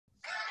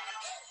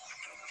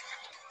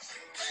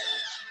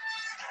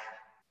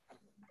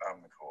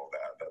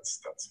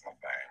That's my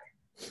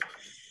thing.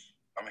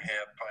 I'm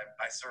hip.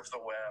 I surf the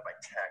web. I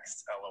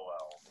text.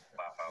 LOL.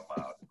 Laugh out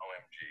loud.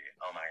 OMG.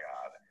 Oh my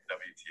God.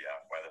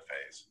 WTF? Why the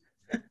face?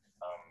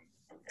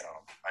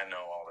 I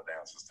know all the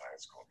dances to High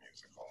School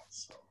Musical.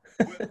 So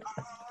we're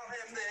all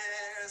in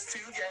this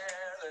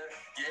together.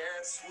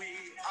 Yes,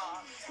 we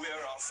are.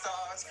 We're all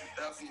stars.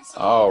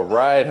 All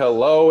right.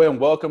 Hello and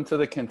welcome to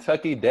the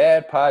Kentucky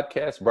Dad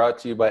Podcast, brought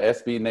to you by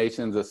SB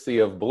Nation's A Sea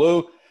of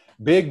Blue.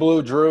 Big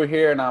Blue Drew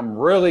here, and I'm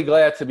really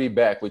glad to be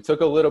back. We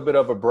took a little bit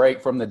of a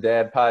break from the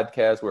Dad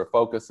Podcast. We're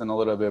focusing a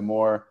little bit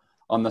more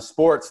on the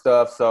sports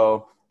stuff.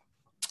 So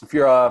if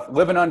you're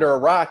living under a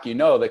rock, you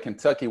know that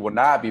Kentucky will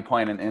not be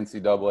playing an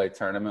NCAA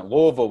tournament.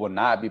 Louisville will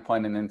not be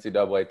playing an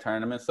NCAA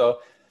tournament. So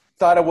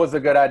thought it was a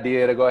good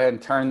idea to go ahead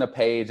and turn the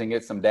page and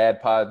get some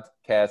Dad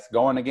Podcasts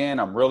going again.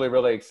 I'm really,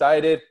 really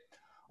excited.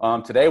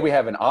 Today we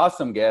have an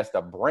awesome guest,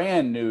 a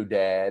brand new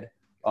dad,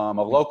 a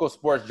local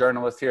sports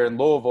journalist here in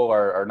Louisville,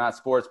 or not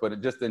sports,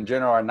 but just in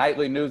general, our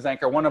nightly news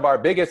anchor, one of our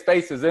biggest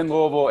faces in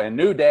Louisville, and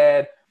new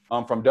dad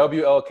from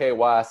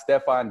WLKY,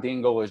 Stephon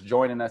Dingle, is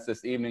joining us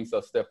this evening. So,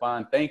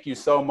 Stephon, thank you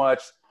so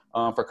much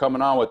for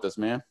coming on with us,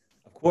 man.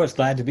 Of course,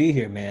 glad to be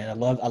here, man. I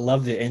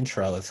love the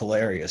intro. It's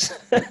hilarious.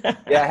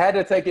 Yeah, I had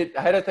to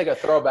take a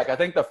throwback. I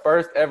think the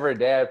first ever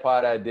dad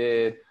pod I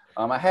did,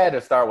 I had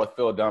to start with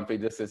Phil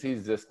Dunphy, just as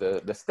he's just the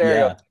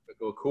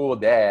stereotypical cool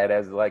dad,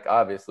 as like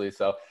obviously.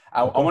 So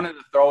I wanted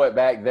to throw it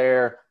back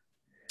there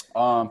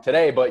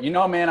today. But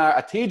man, I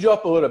teed you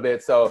up a little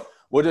bit, so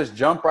we'll just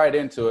jump right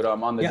into it.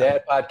 On the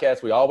Dad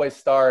Podcast, we always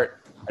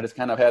start. I just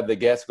kind of have the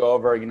guests go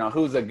over,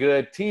 who's a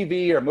good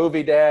TV or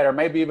movie dad, or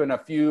maybe even a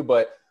few.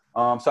 But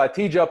so I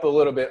teed you up a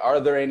little bit. Are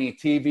there any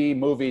TV,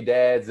 movie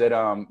dads that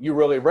you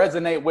really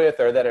resonate with,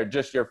 or that are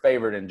just your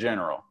favorite in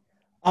general?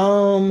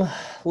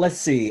 Let's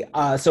see.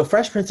 So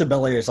Fresh Prince of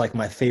Bel-Air is like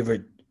my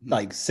favorite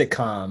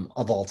sitcom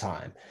of all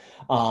time.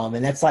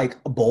 And that's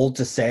bold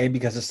to say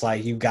because it's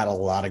you've got a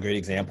lot of great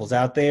examples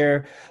out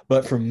there.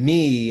 But for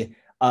me,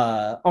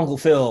 Uncle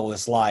Phil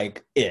was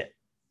it.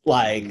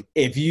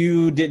 If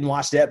you didn't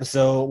watch the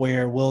episode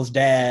where Will's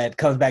dad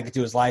comes back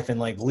into his life and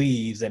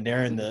leaves, and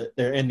they're in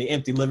the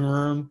empty living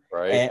room,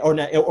 right? It was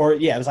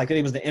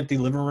it was the empty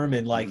living room,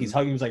 and he's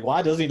hugging. He was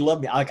why doesn't he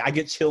love me? I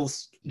get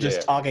chills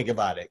just talking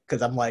about it,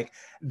 because I'm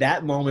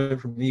that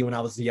moment for me when I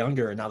was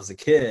younger and I was a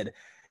kid.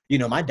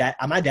 My dad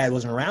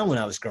wasn't around when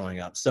I was growing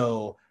up,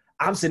 so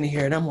I'm sitting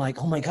here and I'm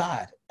oh my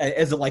God,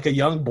 as a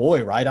young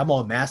boy, right? I'm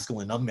all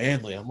masculine, I'm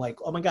manly. I'm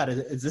oh my God,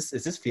 is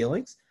this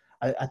feelings?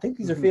 I think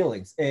these are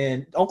feelings.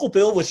 And Uncle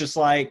Bill was just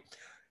I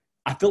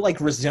feel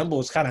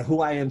resembles kind of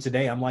who I am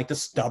today. I'm the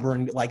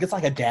stubborn, it's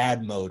a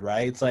dad mode,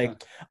 right? It's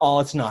oh,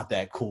 it's not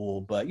that cool,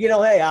 but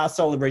hey, I'll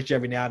celebrate you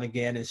every now and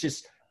again. It's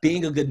just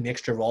being a good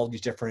mixture of all these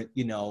different,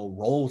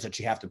 roles that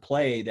you have to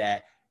play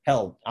that,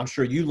 hell, I'm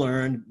sure you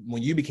learned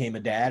when you became a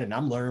dad, and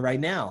I'm learning right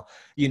now.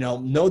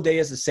 No day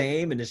is the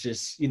same, and it's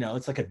just,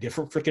 it's a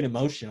different freaking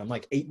emotion. I'm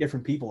 8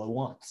 different people at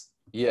once.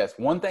 Yes.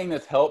 One thing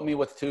that's helped me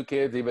with 2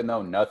 kids, even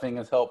though nothing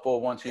is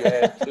helpful once you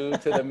add 2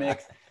 to the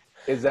mix,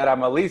 is that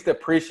I'm at least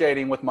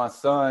appreciating with my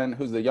son,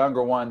 who's the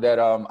younger one, that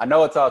I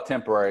know it's all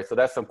temporary. So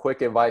that's some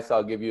quick advice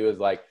I'll give you is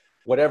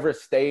whatever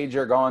stage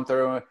you're going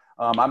through.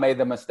 I made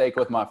the mistake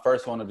with my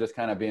first one of just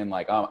kind of being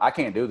I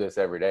can't do this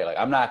every day.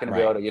 I'm not going to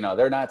be able to,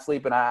 they're not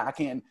sleeping. I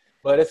can't,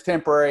 but it's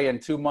temporary. In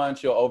 2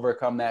 months, you'll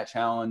overcome that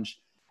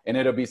challenge, and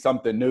it'll be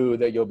something new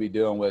that you'll be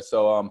dealing with.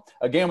 So,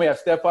 again, we have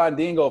Stephon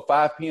Dingle,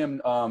 5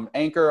 p.m.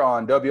 Anchor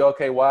on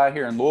WLKY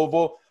here in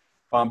Louisville.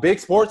 Big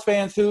sports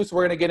fans, too, so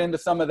we're going to get into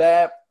some of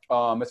that.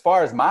 As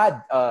far as my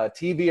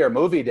TV or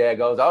movie dad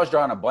goes, I was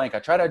drawing a blank. I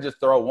try to just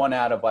throw one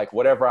out of,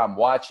 whatever I'm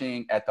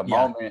watching at the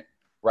moment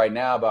right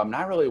now, but I'm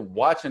not really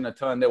watching a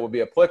ton that would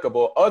be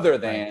applicable other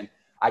than,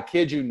 I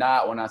kid you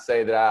not when I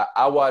say that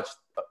I watched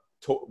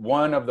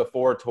one of the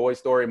 4 Toy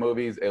Story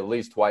movies at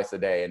least twice a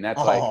day, and that's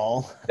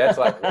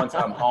once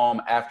I'm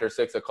home after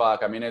 6 o'clock.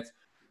 I mean,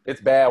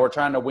 it's bad. We're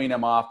trying to wean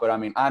him off, but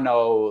I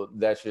know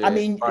that shit.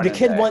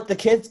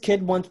 The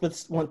kid wants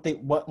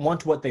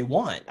what they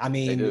want. I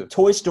mean,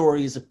 Toy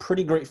Story is a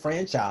pretty great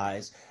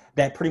franchise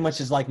that pretty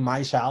much is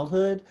my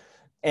childhood,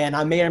 and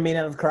I may or may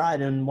not have cried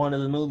in one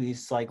of the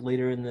movies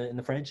later in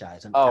the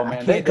franchise. And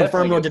I can't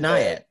confirm nor deny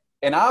it.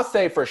 And I'll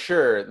say for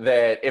sure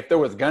that if there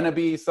was gonna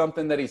be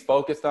something that he's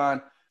focused on,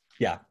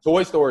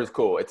 Toy Story is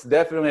cool. It's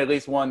definitely at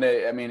least one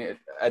that,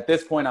 at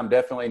this point, I'm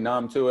definitely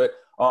numb to it.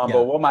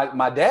 But what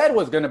my dad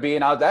was going to be,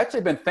 and I was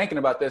actually been thinking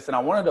about this, and I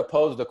wanted to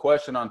pose the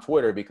question on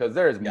Twitter because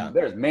there's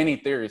many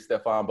theories,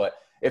 Stephon, but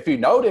if you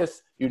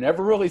notice, you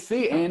never really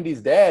see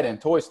Andy's dad in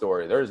Toy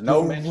Story. There's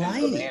no mention of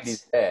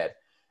Andy's dad.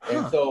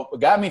 And so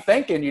it got me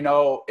thinking,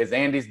 is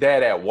Andy's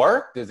dad at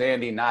work? Does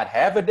Andy not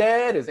have a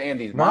dad? Is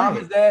Andy's mom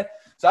his dad?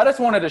 So I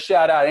just wanted to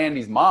shout out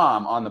Andy's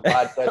mom on the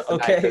podcast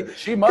tonight.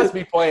 She must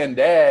be playing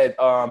dad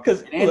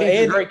because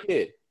Andy's a great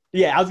kid.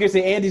 Yeah, I was going to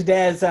say Andy's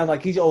dad sounds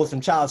like he owes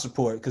some child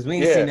support because we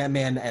ain't seen that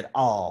man at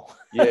all.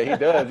 Yeah, he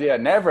does. Yeah,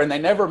 never. And they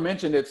never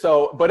mentioned it.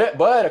 So, but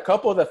a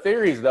couple of the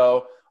theories,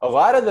 though, a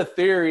lot of the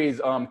theories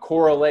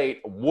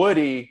correlate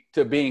Woody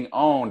to being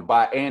owned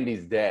by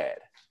Andy's dad.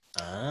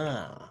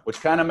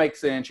 which kind of makes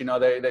sense. You know,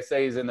 they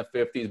say he's in the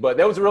 50s, but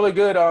there was a really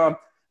good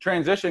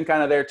transition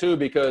kind of there too,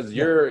 because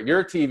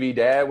your TV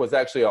dad was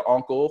actually an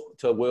uncle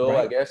to Will,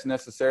 I guess,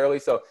 necessarily.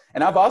 So,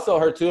 and I've also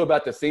heard too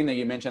about the scene that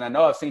you mentioned. I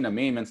know I've seen a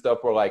meme and stuff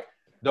where, like,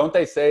 don't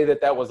they say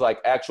that was like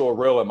actual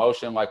real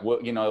emotion? Like,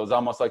 you know, it was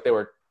almost like they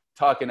were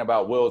talking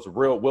about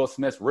Will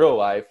Smith's real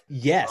life.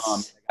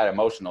 Yes. Got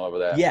emotional over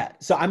that. Yeah.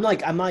 So I'm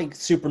like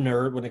super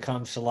nerd when it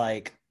comes to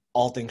like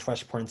all things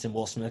Fresh Prince and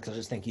Will Smith, because I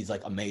just think he's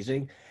like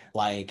amazing.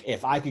 Like,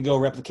 if I could go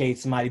replicate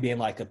somebody being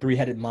like a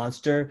three-headed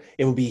monster,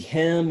 it would be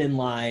him and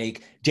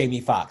like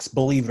Jamie Foxx,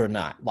 believe it or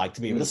not, like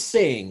to be able to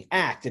sing,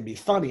 act, and be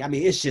funny. I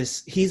mean, it's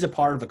just, he's a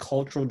part of a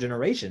cultural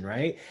generation,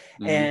 right?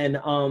 And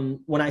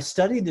when I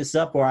studied this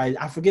up, or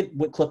I forget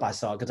what clip I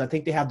saw, because I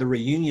think they have the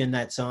reunion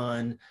that's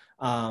on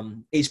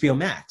HBO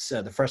Max,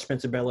 the Fresh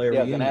Prince of Bel-Air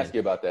reunion. I was gonna ask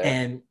you about that.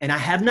 And I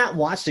have not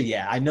watched it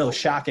yet. I know,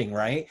 shocking,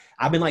 right?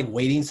 I've been like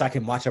waiting so I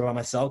can watch it by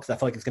myself, because I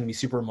feel like it's gonna be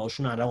super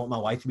emotional. I don't want my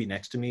wife to be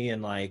next to me,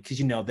 and like,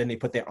 because you know, then they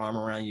put their arm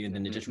around you, and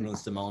then it just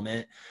ruins the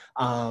moment.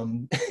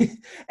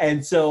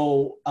 And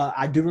so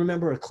I do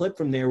remember a clip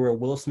from there where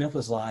Will Smith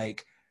was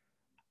like,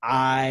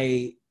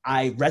 I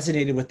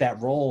resonated with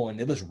that role, and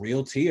it was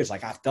real tears.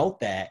 Like, I felt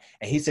that.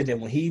 And he said that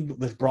when he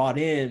was brought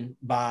in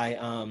by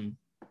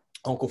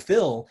Uncle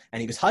Phil, and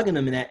he was hugging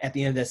him, and at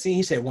the end of that scene,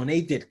 he said when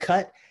they did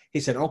cut, he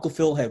said Uncle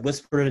Phil had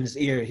whispered in his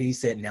ear, he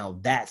said, "Now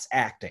that's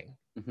acting."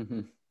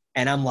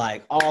 And I'm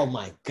like, oh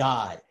my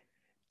God,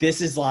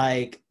 this is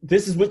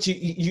what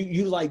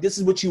you like, this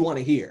is what you want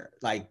to hear.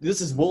 Like,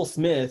 this is Will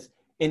Smith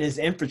in his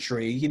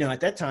infantry, you know,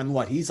 at that time,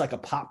 he's like a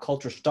pop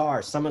culture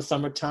star,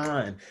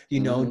 summertime, you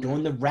know,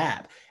 doing the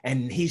rap,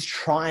 and he's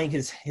trying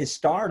his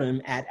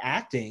stardom at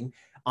acting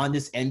on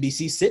this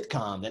NBC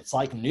sitcom that's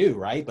like new,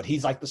 right? But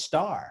he's like the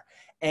star.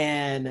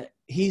 And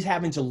he's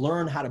having to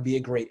learn how to be a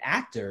great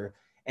actor.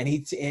 And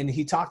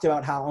he talked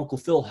about how Uncle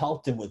Phil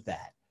helped him with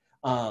that.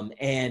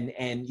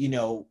 And you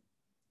know,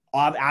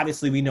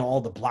 obviously we know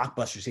all the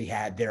blockbusters he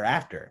had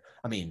thereafter.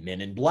 I mean,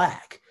 Men in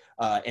Black,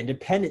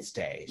 Independence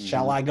Day,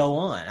 Shall I Go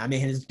On? I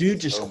mean, his dude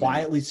just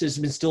quietly just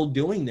been still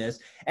doing this.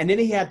 And then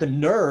he had the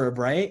nerve,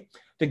 right,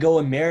 to go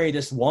and marry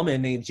this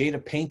woman named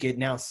Jada Pinkett,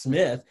 now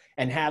Smith,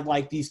 and have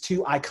like these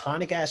two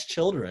iconic ass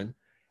children.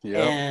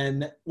 Yep.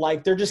 And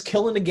like, they're just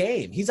killing the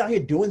game. He's out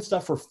here doing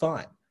stuff for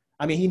fun.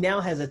 I mean, he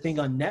now has a thing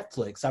on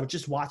Netflix. I was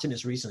just watching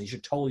this recently. You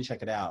should totally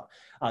check it out.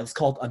 It's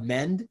called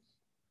Amend.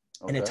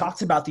 And it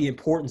talks about the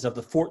importance of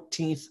the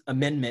 14th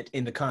Amendment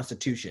in the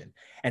Constitution,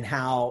 and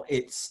how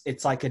it's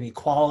like an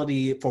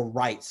equality for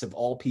rights of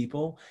all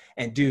people.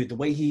 And dude, the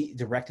way he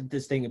directed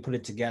this thing and put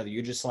it together,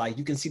 you're just like,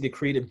 you can see the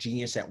creative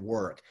genius at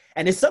work.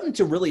 And it's something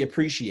to really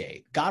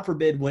appreciate. God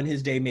forbid when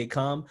his day may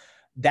come,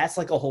 that's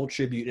like a whole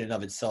tribute in and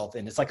of itself,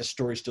 and it's like a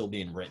story still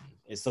being written.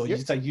 And so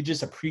you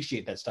just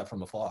appreciate that stuff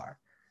from afar.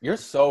 You're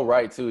so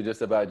right too,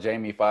 just about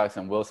Jamie Foxx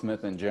and Will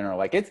Smith in general.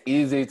 Like, it's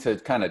easy to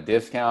kind of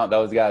discount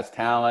those guys'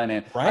 talent,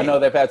 and I know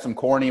they've had some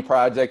corny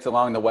projects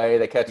along the way.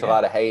 They catch a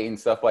lot of hate and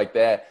stuff like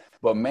that.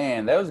 But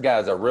man, those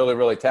guys are really,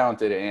 really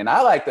talented. And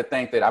I like to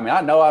think that, I mean,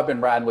 I know I've been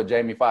riding with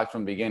Jamie Foxx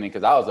from the beginning,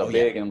 because I was a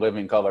big and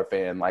Living Color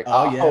fan. Like,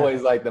 I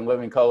always liked the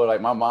Living Color.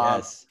 Like, my mom.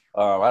 Yes.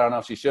 I don't know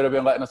if she should have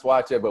been letting us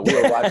watch it, but we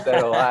would watch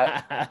that a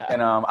lot.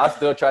 And I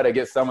still try to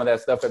get some of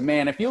that stuff. But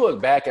man, if you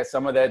look back at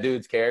some of that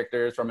dude's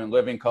characters from In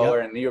Living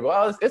Color, and you're,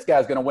 well, this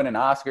guy's going to win an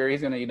Oscar.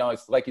 He's going to, you know,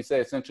 it's like you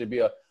said, essentially be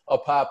a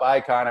pop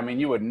icon. I mean,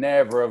 you would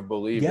never have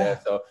believed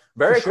that. So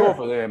very cool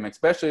for them,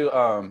 especially,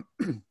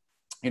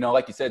 you know,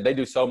 like you said, they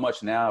do so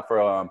much now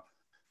for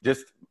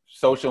just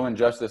social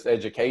injustice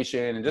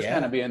education, and just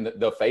kind of being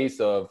the face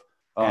of,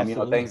 you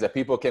know, things that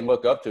people can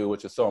look up to,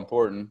 which is so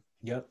important.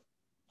 Yep,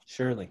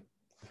 surely.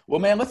 Well,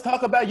 man, let's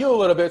talk about you a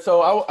little bit.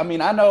 So, I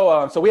mean, I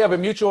know, so we have a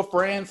mutual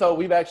friend, so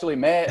we've actually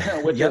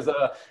met, which is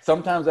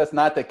sometimes that's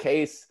not the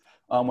case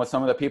with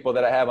some of the people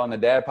that I have on the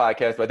Dad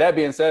podcast. But that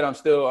being said, I'm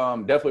still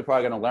definitely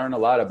probably going to learn a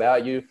lot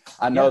about you.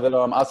 I know that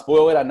I'll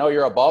spoil it. I know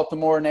you're a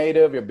Baltimore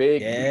native. You're a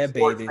big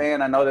sports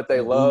fan. I know that they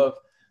love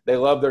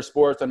their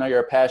sports. I know you're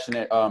a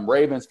passionate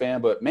Ravens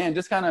fan. But, man,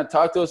 just kind of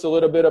talk to us a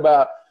little bit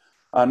about,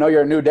 I know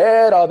you're a new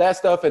dad, all that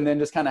stuff, and then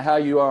just kind of how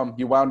you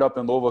wound up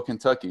in Louisville,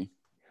 Kentucky.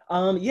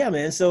 Yeah,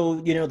 man.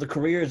 So, you know, the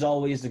career is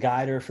always the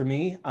guider for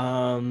me.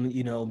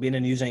 You know, being a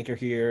news anchor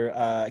here,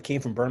 I came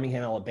from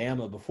Birmingham,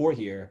 Alabama before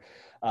here,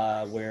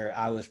 where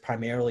I was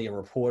primarily a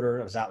reporter.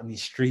 I was out in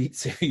these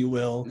streets, if you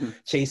will,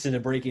 chasing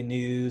the breaking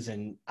news.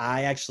 And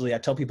I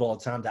tell people all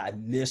the time that I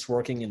miss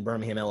working in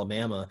Birmingham,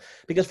 Alabama,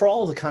 because for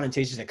all of the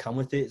connotations that come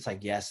with it, it's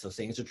like, yes, those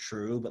things are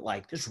true, but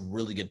like, there's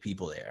really good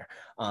people there.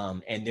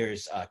 And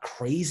there's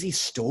crazy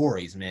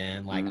stories,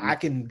 man. Like I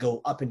can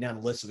go up and down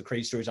the list of the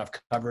crazy stories I've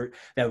covered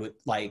that would,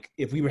 like,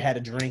 if we had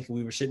a drink and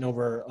we were sitting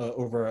over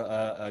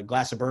a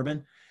glass of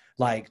bourbon,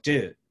 like,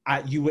 dude,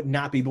 you would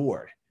not be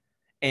bored.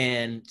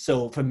 And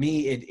so for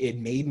me, it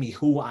made me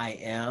who I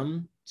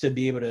am, to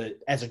be able to,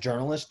 as a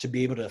journalist, to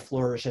be able to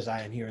flourish as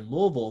I am here in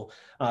Louisville,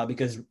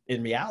 because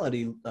in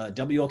reality,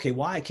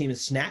 WLKY came and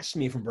snatched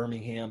me from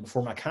Birmingham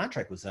before my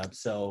contract was up.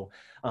 So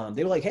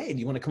they were like, hey, do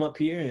you want to come up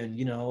here and,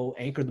 you know,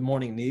 anchor the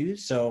morning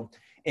news? So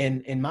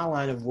in my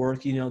line of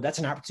work, you know, that's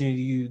an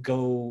opportunity you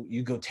go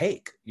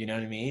take, you know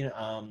what I mean?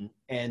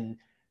 And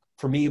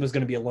for me, it was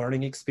going to be a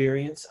learning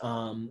experience.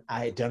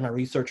 I had done my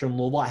research on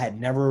Louisville. I had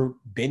never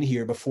been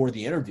here before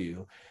the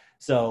interview.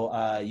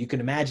 So you can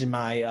imagine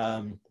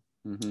my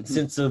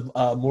sense of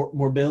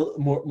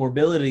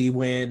mobility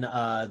when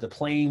the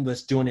plane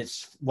was doing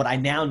its, what I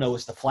now know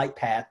is the flight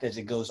path as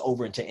it goes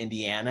over into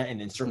Indiana and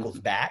then circles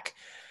back.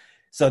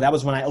 So that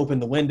was when I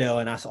opened the window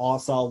and all I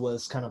saw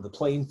was kind of the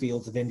playing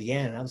fields of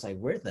Indiana. And I was like,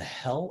 where the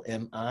hell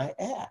am I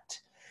at?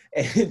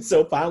 And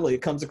so finally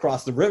it comes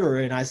across the river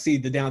and I see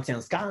the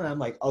downtown skyline. I'm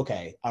like,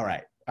 okay, all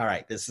right,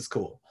 this is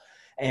cool.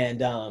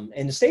 And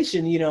the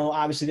station, you know,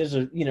 obviously there's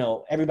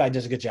everybody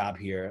does a good job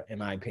here, in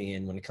my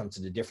opinion, when it comes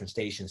to the different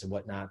stations and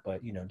whatnot.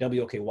 But, you know,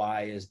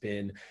 WLKY has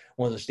been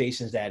one of the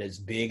stations that is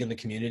big in the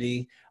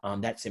community.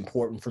 That's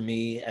important for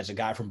me as a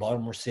guy from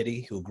Baltimore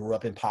City who grew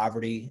up in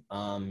poverty,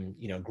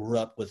 grew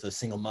up with a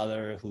single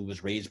mother who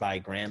was raised by a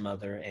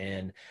grandmother.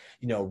 And,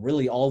 you know,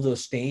 really all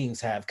those things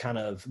have kind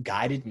of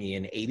guided me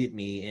and aided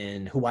me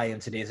in who I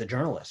am today as a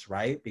journalist,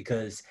 right?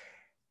 Because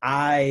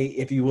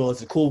if you will, as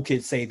the cool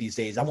kids say these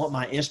days, I want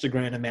my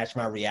Instagram to match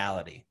my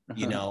reality.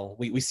 You know,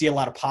 we see a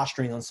lot of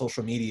posturing on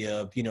social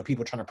media, you know,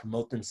 people trying to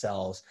promote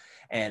themselves,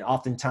 and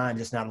oftentimes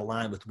it's not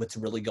aligned with what's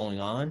really going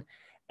on.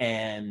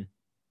 And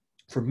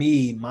for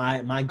me,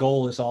 my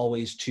goal is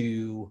always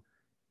to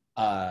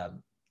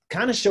kind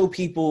of show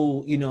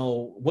people, you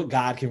know, what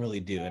God can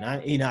really do. And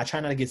I try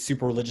not to get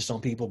super religious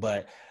on people,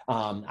 but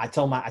I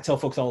tell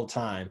folks all the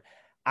time,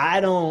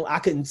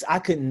 I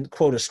couldn't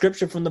quote a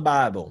scripture from the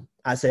Bible.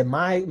 I said,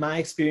 my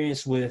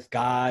experience with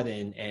God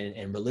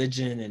and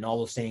religion and all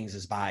those things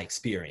is by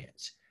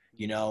experience.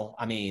 You know,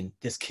 I mean,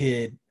 this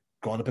kid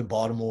growing up in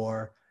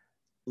Baltimore,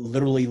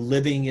 literally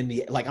living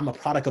I'm a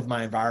product of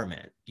my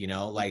environment, you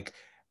know, like,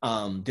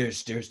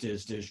 there's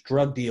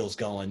drug deals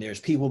going, there's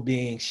people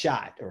being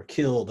shot or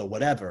killed or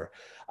whatever.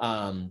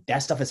 That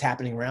stuff is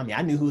happening around me.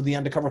 I knew who the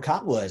undercover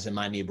cop was in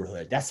my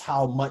neighborhood. That's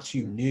how much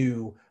you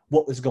knew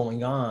what was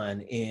going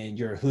on in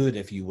your hood,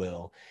 if you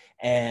will.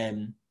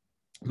 And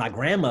my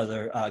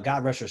grandmother,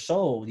 God rest her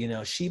soul, you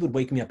know, she would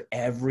wake me up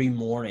every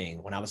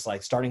morning when I was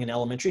like starting in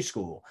elementary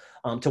school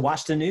to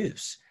watch the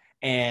news.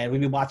 And we'd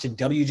be watching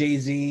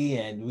WJZ,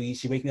 and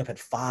she'd wake me up at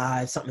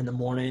 5 something in the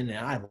morning, and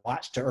I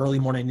watched the early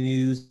morning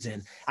news,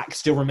 and I can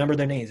still remember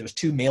their names. There was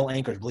 2 male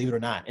anchors, believe it or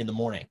not, in the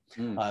morning.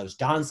 It was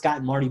Don Scott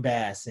and Marty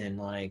Bass, and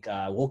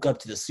woke up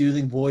to the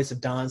soothing voice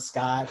of Don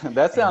Scott.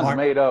 That sounds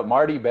made up.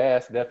 Marty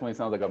Bass definitely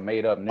sounds like a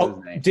made up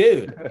news name.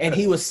 Dude, and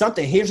he was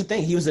something. Here's the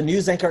thing. He was a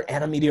news anchor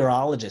and a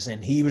meteorologist,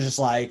 and he was just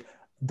like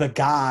the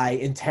guy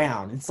in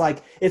town. It's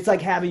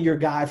like having your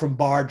guy from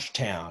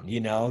Bardstown,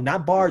 you know,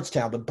 not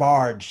Bardstown, but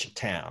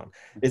Bardstown.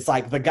 It's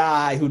like the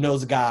guy who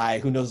knows a guy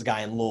who knows a guy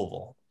in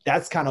Louisville.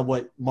 That's kind of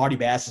what Marty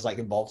Bass is like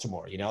in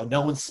Baltimore, you know,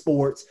 knowing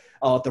sports.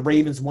 If the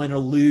Ravens win or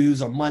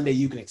lose on Monday,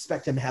 you can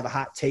expect him to have a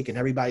hot take and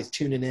everybody's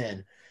tuning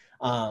in.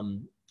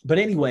 But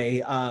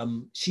anyway,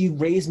 she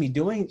raised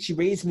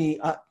me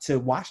up to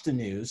watch the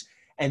news.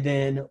 And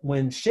then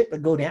when shit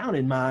would go down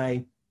in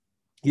my,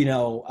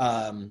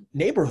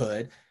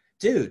 neighborhood,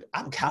 dude,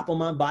 I would hop on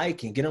my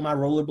bike and get on my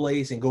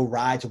rollerblades and go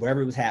ride to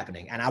wherever it was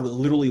happening. And I would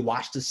literally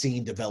watch the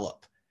scene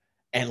develop.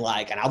 And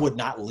I would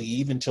not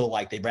leave until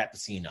they wrapped the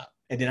scene up.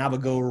 And then I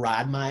would go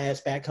ride my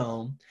ass back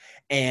home.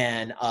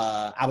 And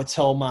I would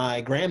tell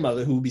my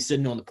grandmother, who would be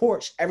sitting on the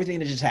porch, everything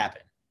that just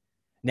happened.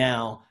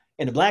 Now,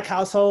 in the Black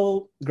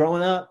household,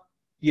 growing up,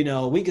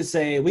 we could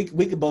say, we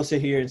could both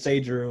sit here and say,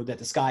 Drew, that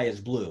the sky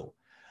is blue.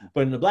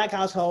 But in the Black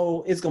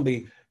household, it's going to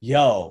be,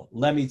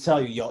 let me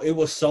tell you, it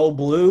was so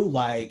blue.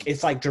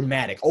 It's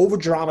dramatic, over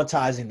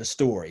dramatizing the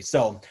story.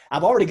 So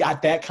I've already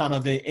got that kind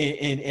of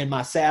in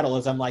my saddle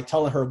as I'm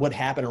telling her what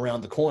happened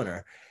around the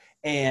corner.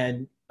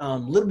 And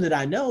little did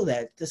I know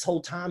that this whole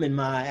time in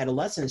my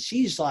adolescence,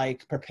 she's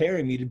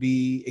preparing me to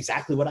be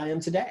exactly what I am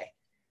today.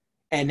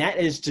 And that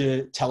is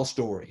to tell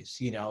stories,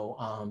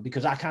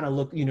 because I kind of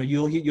look,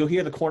 you'll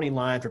hear the corny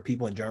line for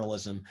people in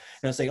journalism, and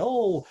they'll say,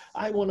 oh,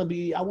 I want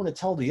to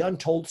tell the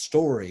untold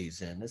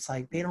stories. And it's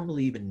they don't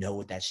really even know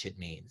what that shit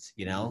means,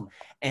 Mm-hmm.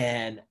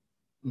 And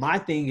my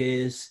thing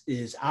is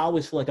I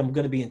always feel like I'm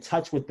going to be in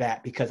touch with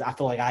that because I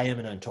feel like I am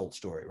an untold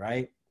story,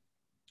 right?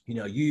 We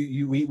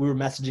were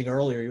messaging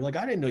earlier. You're I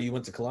didn't know you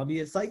went to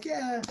Columbia. It's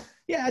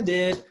yeah, I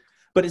did.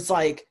 But it's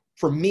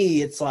for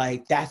me, it's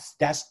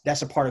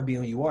that's a part of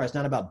being who you are. It's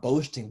not about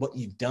boasting what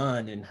you've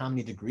done and how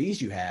many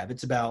degrees you have.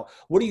 It's about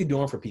what are you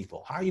doing for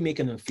people? How are you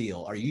making them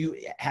feel? Are you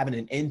having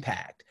an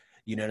impact?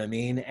 You know what I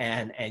mean?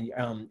 And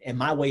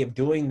my way of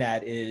doing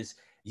that is,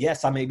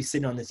 yes, I may be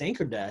sitting on this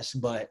anchor desk,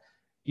 but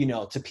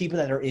to people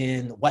that are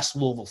in West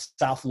Louisville,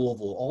 South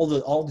Louisville,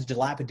 all the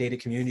dilapidated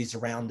communities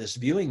around this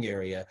viewing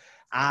area,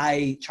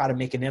 I try to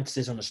make an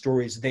emphasis on the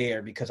stories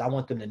there because I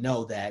want them to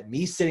know that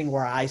me sitting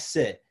where I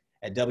sit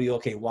at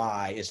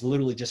WLKY is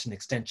literally just an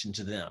extension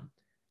to them.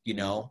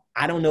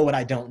 I don't know what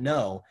I don't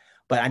know,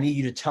 but I need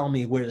you to tell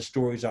me where the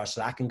stories are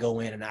so I can go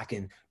in and I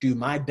can do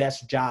my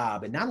best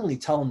job and not only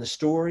telling the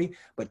story,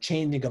 but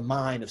changing a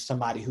mind of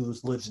somebody who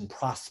lives in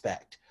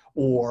Prospect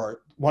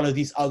or one of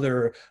these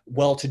other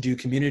well-to-do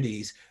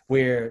communities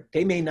where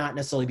they may not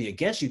necessarily be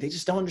against you. They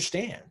just don't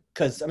understand.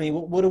 Because, I mean,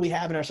 what do we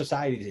have in our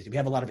society today? We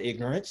have a lot of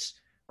ignorance,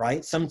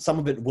 right? Some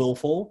of it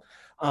willful.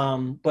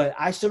 But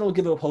I still don't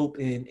give up hope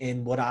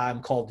in what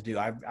I'm called to do.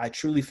 I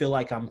truly feel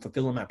like I'm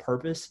fulfilling my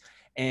purpose.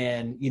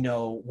 And, you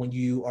know, when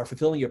you are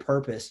fulfilling your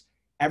purpose,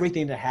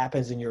 everything that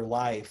happens in your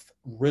life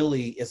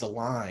really is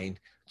aligned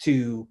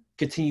to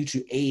continue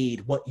to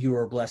aid what you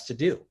are blessed to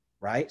do,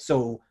 right?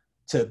 So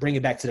to bring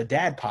it back to the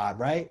dad pod,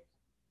 right?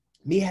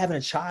 Me having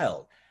a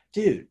child,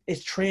 dude,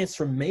 it's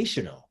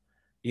transformational.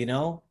 You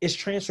know, it's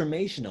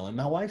transformational. And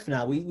my wife and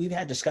I, we've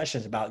had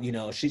discussions about, you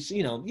know, she's,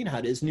 you know how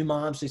it is. New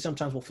moms, they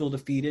sometimes will feel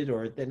defeated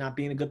or they're not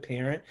being a good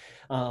parent.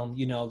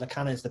 You know, that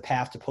kind of is the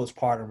path to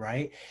postpartum,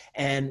 right?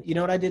 And you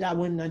know what I did? I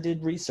went and I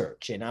did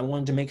research, and I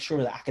wanted to make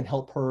sure that I can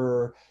help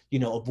her, you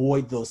know,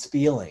 avoid those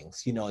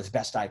feelings, you know, as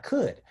best I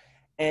could.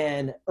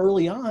 And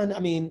early on,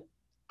 I mean,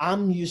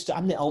 I'm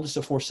the eldest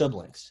of 4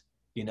 siblings.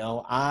 You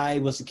know, I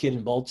was a kid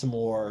in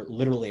Baltimore,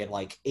 literally at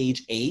like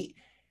age 8.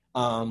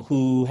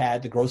 Who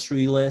had the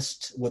grocery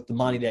list with the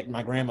money that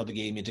my grandmother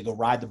gave me to go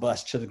ride the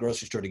bus to the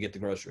grocery store to get the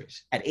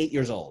groceries at 8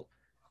 years old.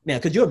 Now,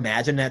 could you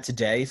imagine that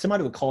today?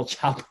 Somebody would call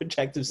Child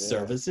Protective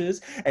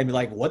Services and be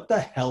like, what the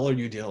hell are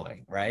you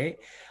doing, right?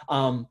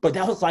 But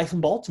that was life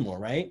in Baltimore,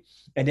 right?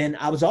 And then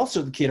I was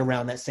also the kid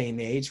around that same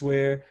age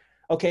where,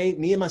 okay,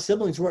 me and my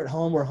siblings were at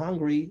home, we're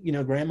hungry, you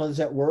know, grandmother's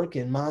at work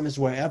and mom is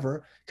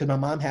wherever, because my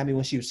mom had me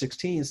when she was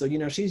 16. So, you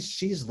know,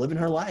 she's living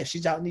her life.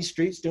 She's out in these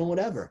streets doing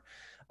whatever.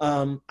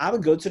 I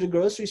would go to the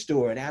grocery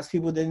store and ask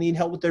people that need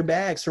help with their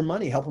bags for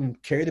money, help them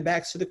carry the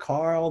bags to the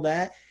car, all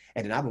that.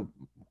 And then I would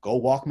go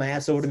walk my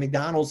ass over to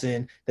McDonald's,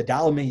 and the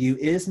dollar menu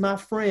is my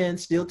friend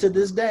still to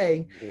this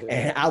day. Yeah.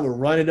 And I would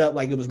run it up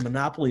like it was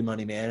Monopoly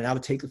money, man. And I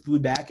would take the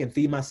food back and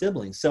feed my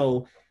siblings.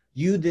 So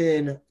you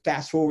then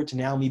fast forward to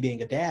now me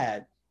being a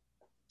dad.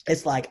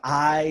 It's like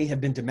I have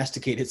been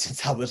domesticated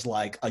since I was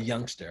like a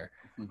youngster,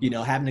 you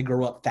know, having to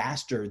grow up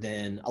faster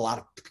than a lot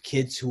of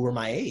kids who were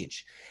my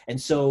age. And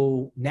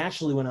so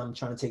naturally, when I'm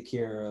trying to take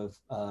care of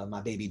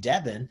my baby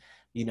Devin,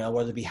 you know,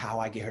 whether it be how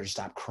I get her to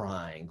stop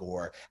crying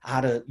or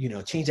how to, you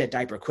know, change that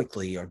diaper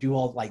quickly or do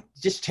all like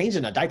just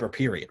changing a diaper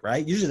period,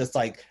 right? Usually that's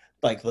like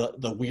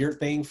the weird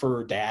thing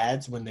for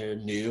dads when they're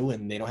new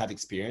and they don't have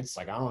experience. It's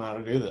like, I don't know how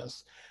to do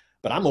this.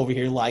 But I'm over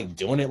here like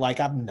doing it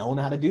like I've known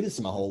how to do this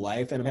my whole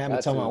life. And I'm having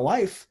to tell my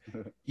wife,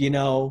 you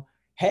know,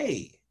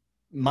 hey,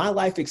 my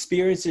life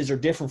experiences are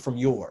different from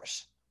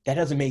yours. That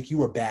doesn't make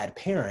you a bad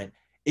parent.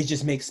 It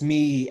just makes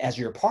me, as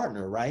your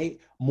partner, right,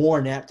 more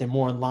inept and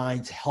more in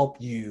line to help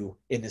you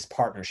in this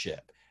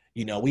partnership.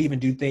 You know, we even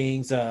do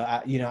things,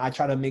 you know, I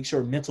try to make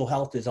sure mental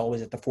health is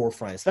always at the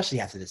forefront, especially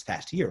after this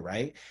past year,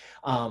 right?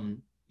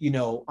 You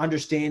know,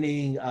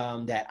 understanding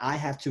that I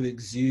have to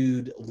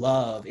exude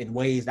love in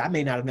ways that I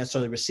may not have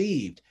necessarily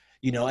received,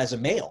 you know, as a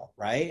male,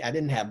 right? I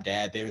didn't have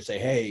dad there to say,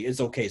 hey,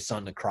 it's okay,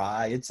 son, to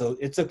cry. It's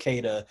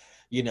okay to,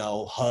 you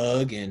know,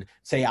 hug and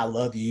say, I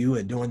love you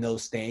and doing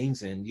those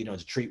things and, you know,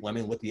 to treat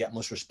women with the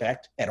utmost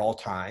respect at all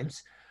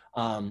times.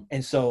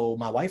 And so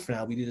my wife and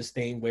I, we do this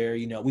thing where,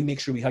 you know, we make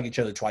sure we hug each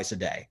other twice a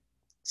day.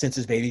 Since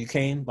this baby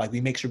came, like we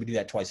make sure we do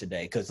that twice a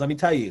day. Cause let me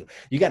tell you,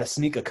 you got to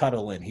sneak a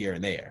cuddle in here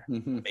and there,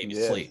 maybe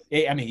sleep.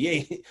 I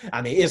mean,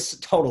 it's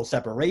total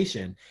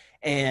separation.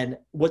 And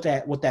what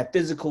that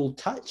physical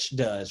touch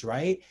does,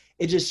 right?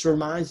 It just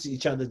reminds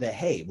each other that,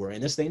 hey, we're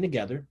in this thing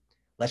together.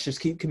 Let's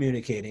just keep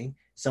communicating.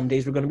 Some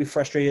days we're going to be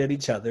frustrated at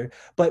each other,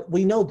 but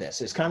we know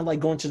this. It's kind of like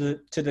going to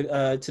the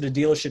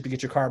dealership to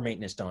get your car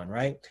maintenance done,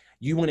 right?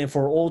 You went in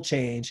for an oil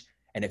change,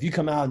 and if you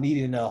come out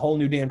needing a whole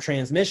new damn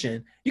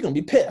transmission, you're going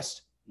to be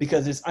pissed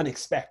because it's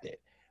unexpected.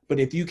 But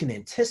if you can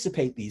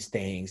anticipate these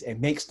things, it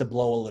makes the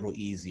blow a little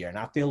easier. And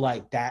I feel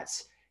like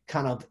that's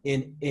kind of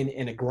in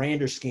a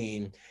grander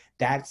scheme,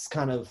 that's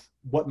kind of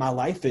what my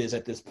life is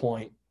at this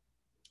point.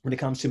 When it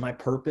comes to my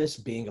purpose,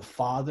 being a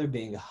father,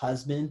 being a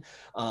husband,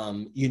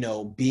 you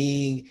know,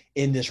 being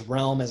in this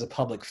realm as a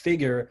public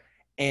figure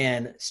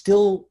and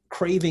still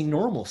craving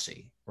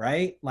normalcy,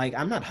 right? Like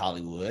I'm not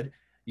Hollywood,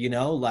 you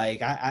know,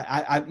 like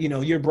I you know,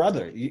 your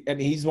brother, I mean,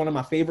 he's one of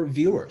my favorite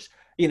viewers.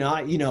 You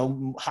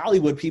know,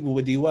 Hollywood people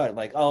would do what?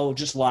 Like, oh,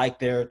 just like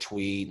their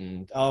tweet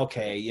and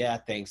okay, yeah,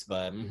 thanks,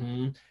 bud.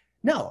 Mm-hmm.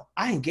 No,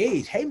 I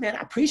engage. Hey, man,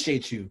 I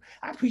appreciate you.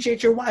 I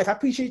appreciate your wife. I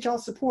appreciate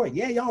y'all's support.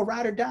 Yeah, y'all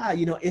ride or die.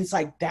 You know, it's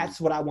like that's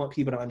what I want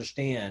people to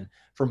understand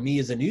from me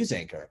as a news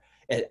anchor.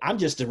 And I'm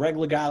just a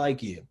regular guy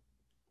like you.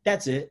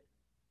 That's it.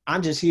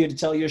 I'm just here to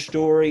tell your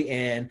story.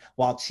 And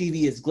while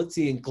TV is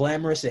glitzy and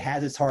glamorous, it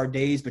has its hard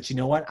days. But you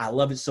know what? I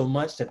love it so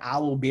much that I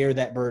will bear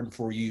that burden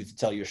for you to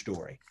tell your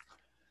story.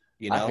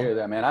 You know? I hear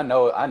that, man. I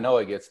know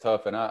it gets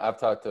tough. And I've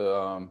talked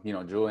to, you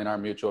know, Julie and our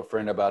mutual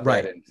friend about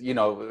that. And, you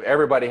know,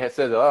 everybody has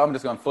said, oh, I'm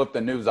just going to flip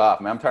the news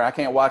off, man. I'm tired. I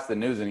can't watch the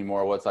news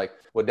anymore. Well, it's like,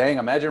 well, dang,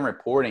 imagine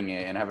reporting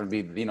it and having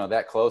to be, you know,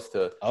 that close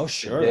to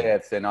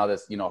deaths and all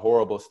this, you know,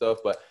 horrible stuff.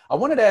 But I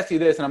wanted to ask you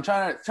this, and I'm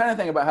trying to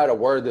think about how to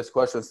word this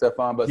question,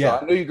 Stephon. But so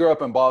I knew you grew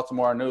up in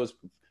Baltimore. I knew it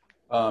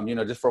was, you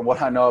know, just from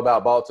what I know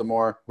about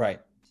Baltimore, right,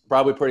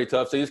 probably pretty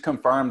tough. So you just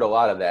confirmed a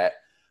lot of that.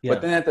 Yeah.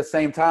 But then at the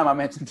same time, I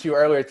mentioned to you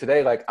earlier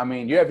today, like, I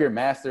mean, you have your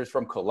master's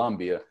from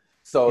Columbia.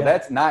 So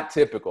that's not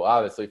typical,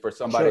 obviously, for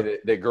somebody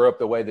that grew up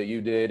the way that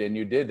you did, and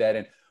you did that.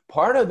 And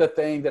part of the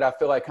thing that I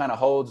feel like kind of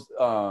holds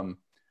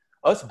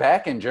us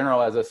back in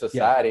general as a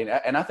society,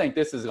 and I think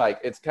this is like,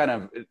 it's kind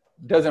of, it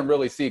doesn't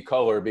really see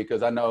color,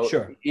 because I know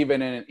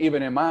even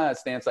in my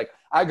stance, like,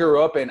 I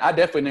grew up, and I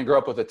definitely didn't grow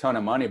up with a ton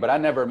of money, but I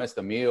never missed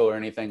a meal or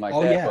anything like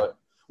that. Yeah. But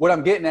what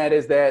I'm getting at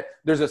is that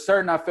there's a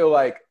certain, I feel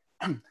like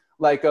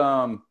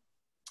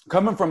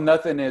coming from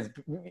nothing is,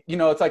 you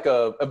know, it's like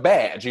a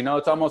badge, you know,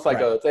 it's almost like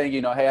a thing,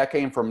 you know, hey, I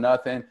came from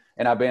nothing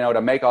and I've been able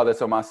to make all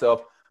this of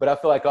myself. But I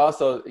feel like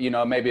also, you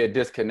know, maybe it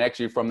disconnects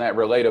you from that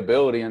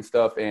relatability and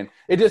stuff. And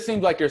it just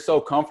seems like you're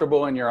so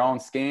comfortable in your own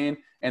skin,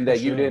 and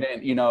that you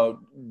didn't, you know,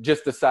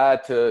 just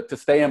decide to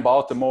stay in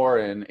Baltimore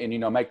and, you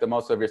know, make the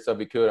most of yourself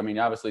you could. I mean,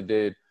 you obviously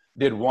did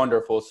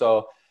wonderful.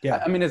 So,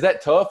 I mean, is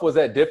that tough? Was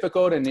that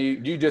difficult? And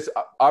you just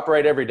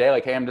operate every day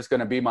like, hey, I'm just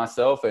going to be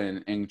myself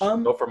and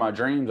go for my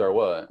dreams, or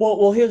what?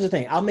 Well, here's the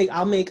thing. I'll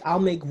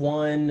make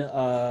one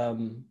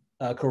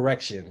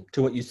correction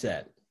to what you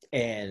said.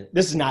 And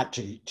this is not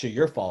to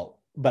your fault,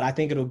 but I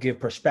think it'll give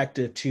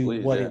perspective to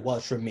it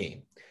was for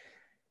me.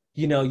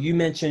 You know, you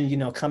mentioned, you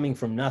know, coming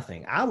from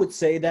nothing. I would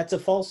say that's a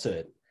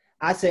falsehood.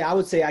 I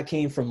would say I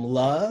came from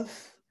love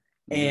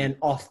and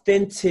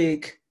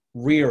authentic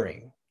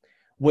rearing,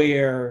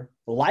 where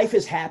life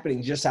is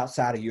happening just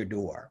outside of your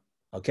door.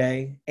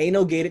 Okay. Ain't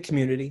no gated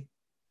community.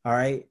 All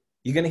right.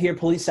 You're going to hear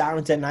police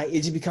sirens at night.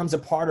 It just becomes a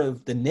part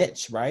of the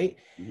niche. Right.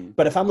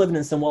 But if I'm living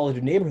in some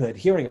well-lit neighborhood,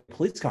 hearing a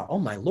police car, oh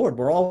my Lord,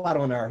 we're all out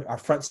on our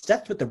front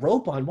steps with the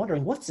rope on,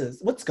 wondering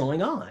what's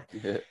going on.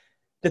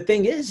 The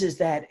thing is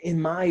that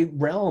in my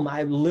realm,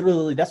 I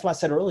literally, that's why I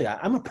said earlier,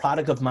 I'm a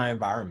product of my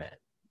environment,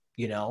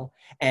 you know,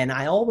 and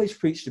I always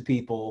preach to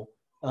people,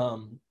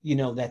 you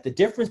know, that the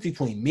difference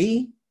between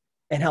me,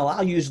 and hell,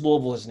 I'll use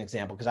Louisville as an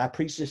example, because I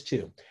preach this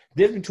too.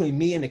 The difference between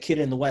me and the kid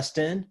in the West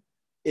End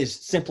is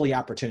simply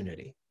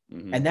opportunity.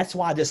 And that's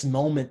why this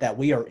moment that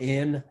we are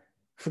in,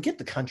 forget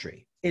the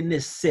country, in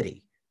this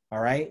city,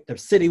 all right? The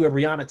city where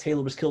Breonna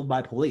Taylor was killed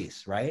by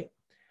police, right?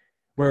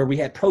 Where we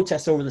had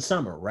protests over the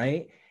summer,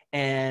 right?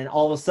 And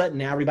all of a sudden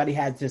now everybody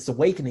has this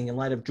awakening in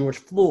light of George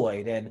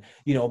Floyd, and,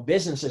 you know,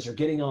 businesses are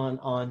getting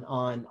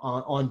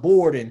on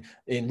board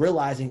and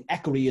realizing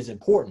equity is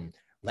important.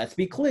 Let's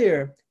be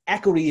clear.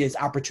 Equity is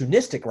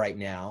opportunistic right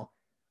now,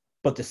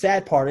 but the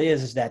sad part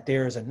is that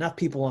there's enough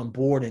people on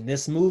board in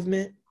this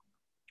movement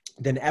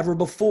than ever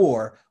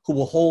before who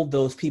will hold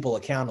those people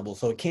accountable.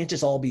 So it can't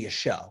just all be a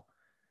show,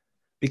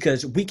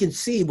 because we can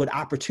see what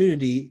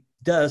opportunity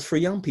does for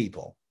young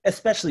people,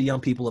 especially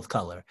young people of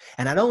color.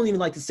 And I don't even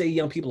like to say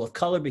young people of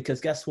color, because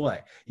guess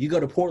what? You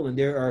go to Portland,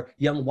 there are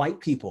young white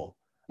people,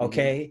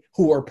 okay,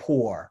 who are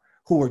poor,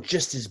 who are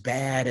just as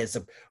bad as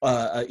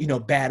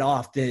bad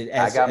off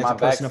as I got as my a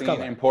person of vaccine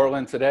color. in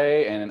Portland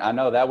today, and I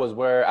know that was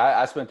where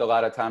I spent a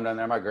lot of time down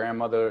there. My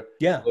grandmother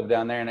lived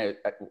down there, and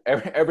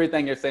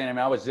everything you're saying, I mean,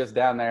 I was just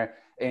down there,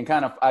 and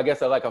kind of, I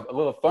guess, like a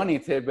little funny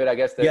tidbit, I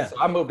guess, that so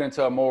I moved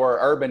into a more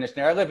urbanish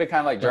area. I live in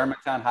kind of like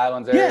Germantown,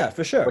 Highlands area. Yeah,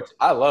 for sure. Which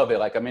I love it.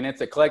 Like, I mean,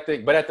 it's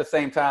eclectic, but at the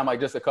same time,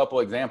 like, just a couple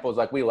examples,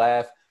 like, we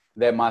laugh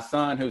that my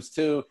son, who's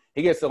 2,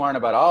 he gets to learn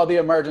about all the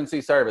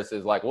emergency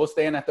services. Like, we'll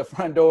stand at the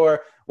front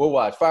door, we'll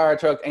watch fire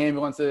trucks,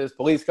 ambulances,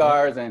 police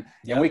cars, and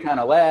we kind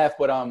of laugh,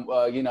 but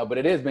you know, but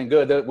it has been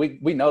good.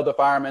 We know the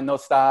firemen, they'll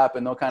stop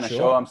and they'll kind of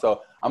show them.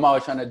 So I'm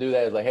always trying to do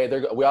that. It's like,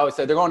 hey, we always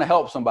say they're going to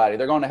help somebody.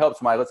 They're going to help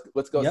somebody.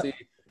 Let's go see,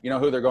 you know,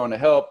 who they're going to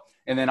help.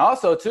 And then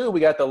also too,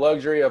 we got the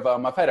luxury of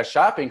I've had a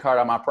shopping cart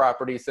on my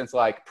property since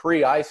like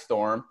pre-ice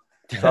storm.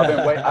 So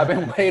I've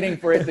been waiting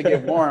for it to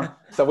get warm.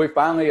 So we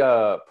finally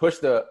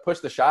pushed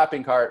the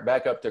shopping cart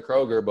back up to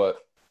Kroger. But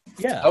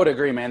I would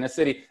agree, man, the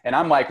city, and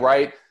I'm like,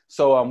 right.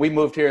 So we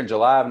moved here in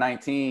July of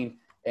 19,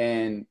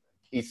 and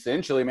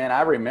essentially, man,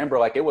 I remember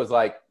like it was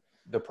like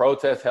the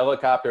protest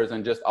helicopters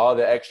and just all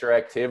the extra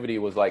activity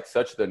was like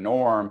such the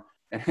norm,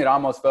 and it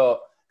almost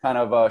felt kind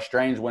of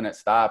strange when it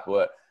stopped.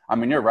 But I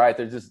mean, you're right.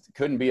 There just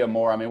couldn't be a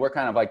more. I mean, we're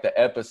kind of like the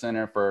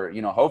epicenter for,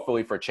 you know,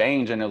 hopefully for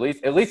change, and at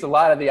least a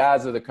lot of the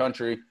eyes of the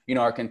country, you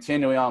know, are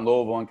continuing on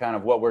Louisville and kind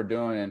of what we're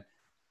doing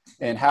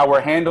and how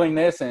we're handling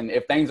this, and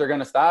if things are going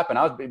to stop. And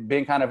I was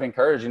being kind of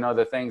encouraged, you know,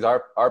 that things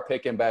are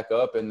picking back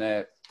up, and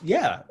that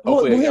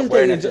hopefully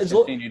awareness just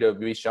continue to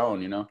be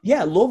shown, you know.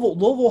 Yeah,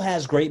 Louisville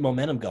has great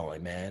momentum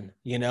going, man.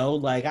 You know,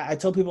 like I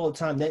tell people all the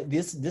time that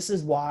this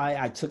is why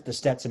I took the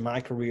steps in my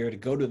career to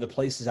go to the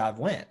places I've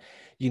went.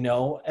 You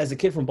know, as a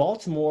kid from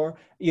Baltimore,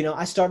 you know,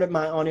 I started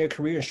my on-air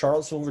career in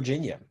Charlottesville,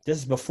 Virginia. This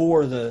is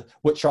before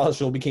what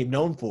Charlottesville became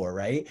known for,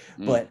 right?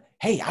 But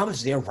hey, I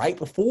was there right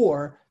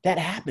before that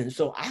happened.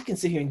 So I can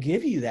sit here and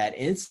give you that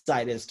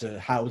insight as to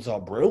how it's all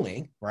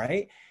brewing,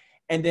 right?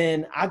 And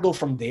then I go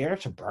from there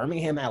to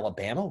Birmingham,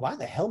 Alabama. Why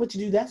the hell would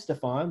you do that,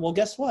 Stephon? Well,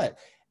 guess what?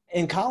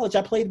 In college,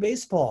 I played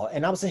baseball,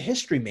 and I was a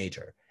history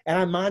major, and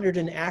I minored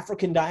in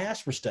African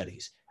diaspora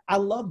studies. I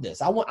love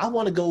this. I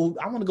want to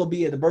go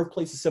be at the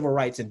birthplace of civil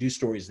rights and do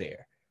stories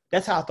there.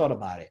 That's how I thought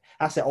about it.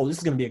 I said, oh, this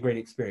is going to be a great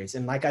experience.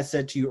 And like I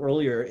said to you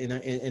earlier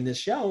in this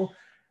show,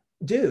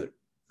 dude,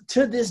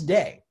 to this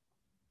day,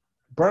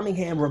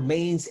 Birmingham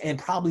remains and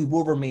probably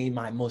will remain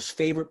my most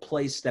favorite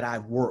place that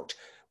I've worked,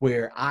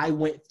 where I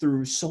went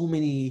through so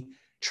many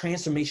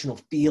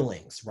transformational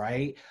feelings,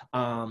 right?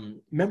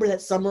 Remember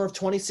that summer of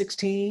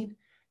 2016?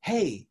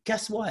 Hey,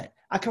 guess what?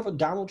 I covered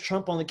Donald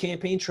Trump on the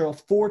campaign trail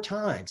 4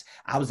 times.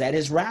 I was at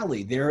his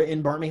rally there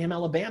in Birmingham,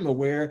 Alabama,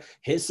 where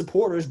his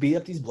supporters beat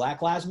up these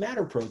Black Lives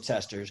Matter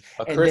protesters.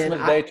 A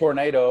Christmas Day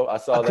tornado. I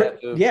saw that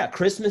too. Yeah,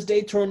 Christmas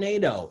Day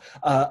tornado.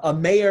 A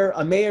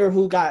mayor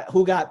who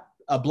got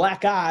a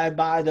black eye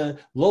by the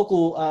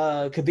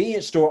local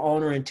convenience store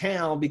owner in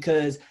town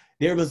because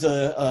there was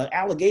a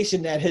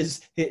allegation that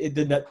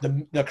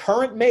the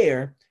current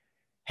mayor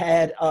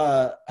had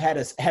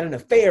an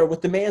affair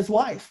with the man's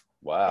wife.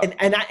 Wow.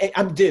 And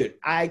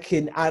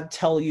I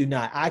tell you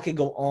not, I could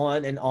go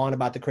on and on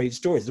about the crazy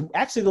stories.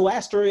 Actually, the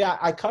last story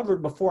I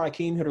covered before I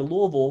came here to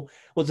Louisville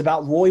was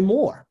about Roy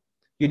Moore.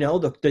 You know,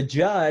 the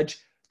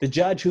judge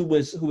who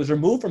was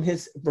removed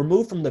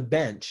from the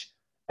bench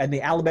at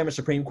the Alabama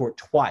Supreme Court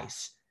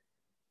twice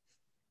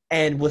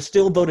and was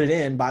still voted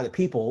in by the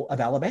people of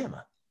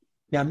Alabama.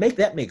 Now make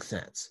that make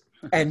sense.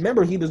 And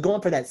remember, he was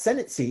going for that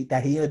Senate seat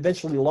that he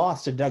eventually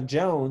lost to Doug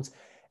Jones.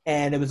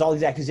 And it was all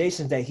these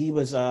accusations that he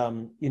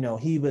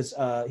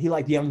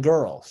liked young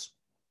girls.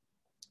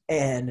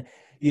 And,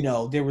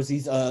 there was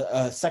these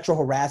sexual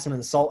harassment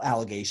and assault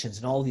allegations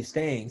and all these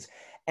things.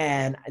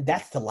 And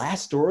that's the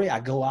last story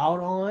I go out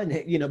on,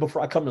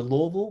 before I come to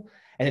Louisville.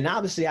 And then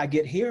obviously I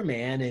get here,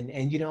 man.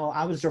 And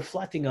I was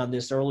reflecting on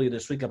this earlier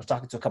this week. I was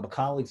talking to a couple of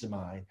colleagues of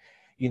mine,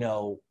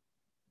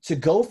 to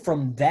go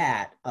from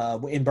that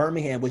in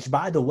Birmingham, which,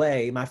 by the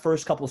way, my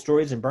first couple of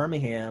stories in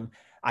Birmingham,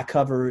 I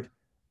covered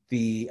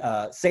the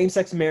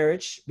same-sex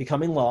marriage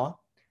becoming law.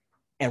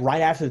 And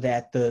right after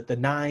that, the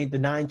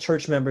nine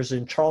church members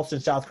in Charleston,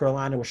 South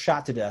Carolina were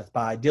shot to death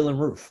by Dylan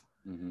Roof.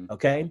 Mm-hmm.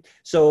 Okay.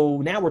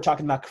 So now we're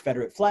talking about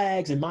Confederate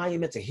flags and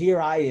monuments. And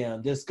here I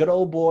am, this good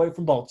old boy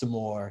from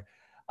Baltimore,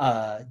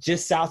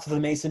 just south of the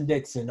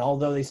Mason-Dixon,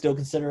 although they still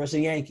consider us a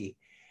Yankee,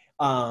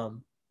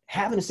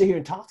 having to sit here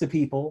and talk to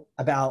people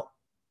about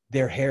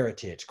their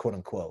heritage, quote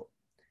unquote,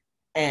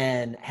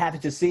 and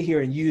having to sit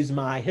here and use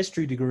my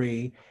history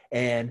degree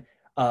and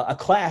a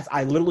class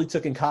I literally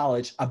took in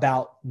college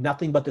about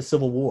nothing but the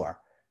Civil War.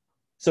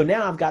 So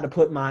now I've got to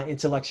put my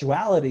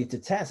intellectuality to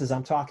test as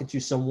I'm talking to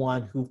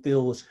someone who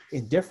feels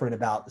indifferent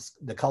about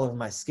the color of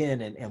my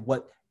skin and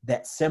what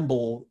that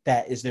symbol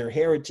that is their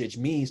heritage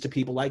means to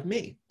people like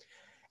me.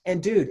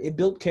 And dude, it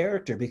built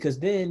character, because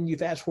then you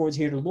fast forward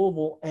here to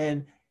Louisville,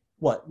 and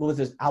what was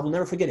this? I will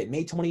never forget it.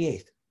 May 28th.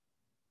 It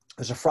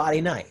was a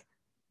Friday night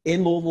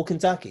in Louisville,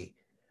 Kentucky,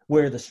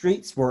 where the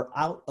streets were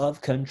out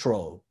of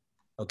control.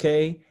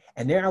 Okay.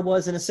 And there I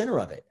was in the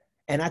center of it.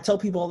 And I tell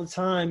people all the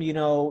time,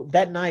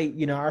 that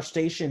night, our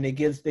station, they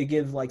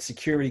give like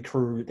security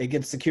crew, they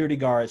give security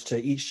guards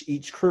to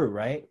each crew,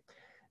 right?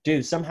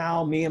 Dude,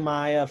 somehow me and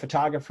my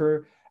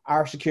photographer,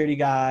 our security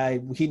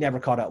guy, he never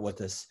caught up with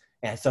us.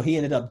 And so he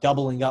ended up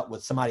doubling up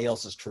with somebody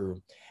else's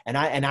crew. And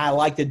I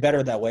liked it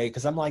better that way,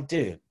 because I'm like,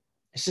 dude,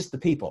 it's just the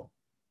people.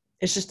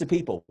 It's just the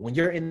people. When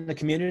you're in the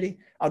community,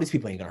 all these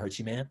people ain't gonna hurt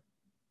you, man.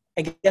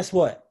 And guess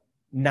what?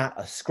 Not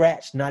a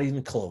scratch, not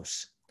even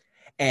close.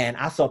 And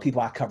I saw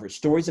people I covered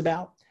stories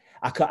about.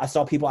 I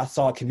saw people I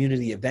saw at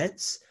community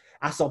events.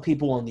 I saw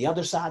people on the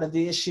other side of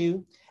the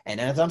issue. And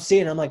as I'm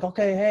seeing, I'm like,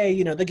 okay,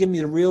 hey, they're giving me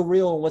the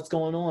real on what's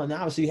going on. And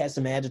obviously you had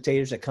some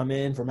agitators that come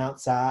in from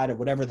outside or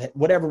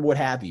whatever would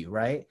have you,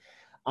 right?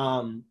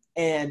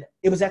 And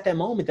it was at that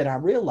moment that I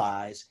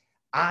realized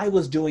I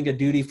was doing a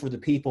duty for the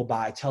people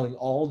by telling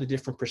all the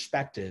different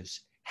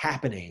perspectives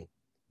happening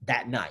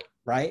that night,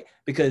 right?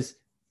 Because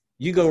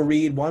you go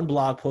read one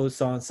blog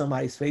post on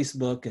somebody's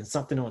Facebook and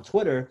something on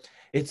Twitter,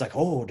 it's like,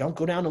 oh, don't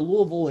go down to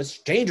Louisville, it's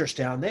dangerous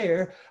down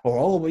there. Or,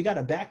 oh, we got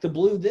to back the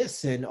blue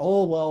this. And,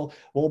 oh,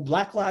 well,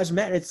 Black Lives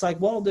Matter. It's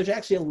like, well, there's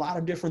actually a lot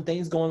of different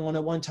things going on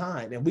at one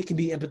time. And we can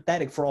be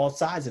empathetic for all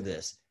sides of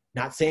this.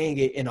 Not saying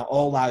it in an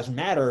all lives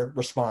matter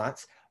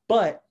response,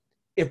 but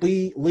if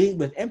we lead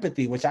with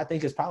empathy, which I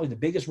think is probably the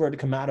biggest word to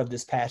come out of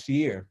this past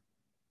year,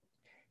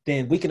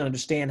 then we can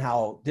understand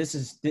how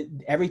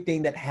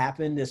everything that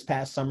happened this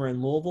past summer in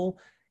Louisville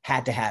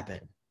had to happen.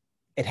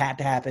 It had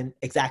to happen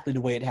exactly the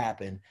way it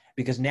happened,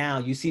 because now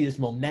you see this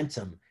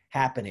momentum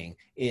happening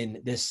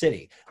in this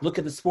city. Look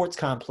at the sports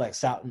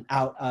complex out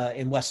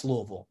in West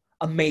Louisville.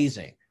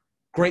 Amazing.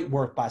 Great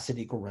work by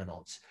Sadiqa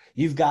Reynolds.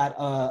 You've got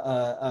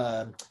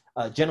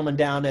a gentleman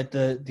down at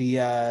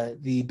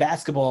the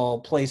basketball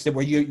place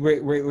where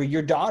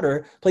your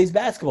daughter plays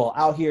basketball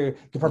out here,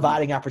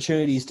 providing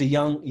opportunities to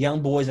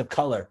young boys of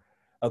color,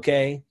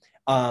 okay,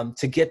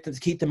 to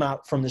keep them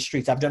out from the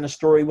streets. I've done a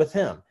story with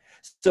him.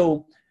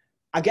 So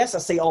I guess I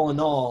say all in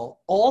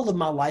all of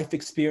my life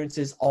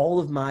experiences, all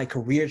of my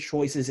career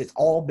choices, it's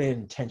all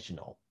been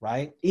intentional,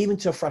 right? Even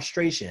to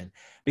frustration,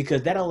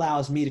 because that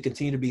allows me to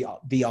continue to be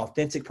the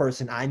authentic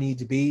person I need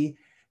to be,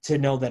 to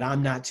know that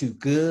I'm not too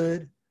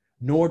good,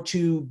 nor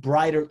too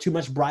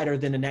much brighter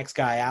than the next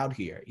guy out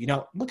here.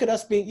 Look at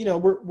us being,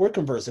 we're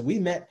conversing. We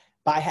met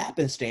by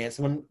happenstance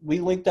when we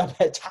linked up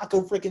at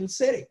Taco freaking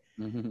City.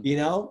 Mm-hmm. You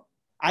know,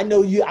 I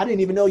know you, I didn't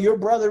even know your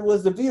brother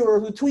was the viewer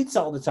who tweets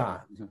all the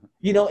time.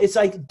 You know, it's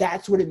like,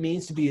 that's what it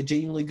means to be a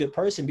genuinely good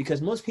person,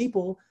 because most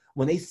people,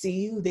 when they see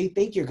you, they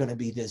think you're going to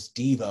be this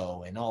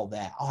Devo and all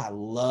that. Oh, I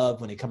love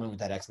when they come in with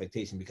that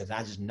expectation, because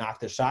I just knock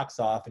their socks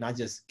off and I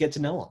just get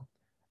to know them.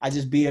 I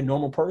just be a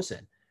normal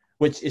person,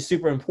 which is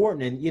super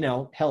important. And, you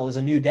know, hell, as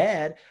a new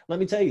dad, let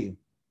me tell you,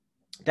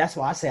 that's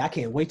why I say I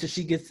can't wait till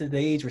she gets to the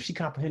age where she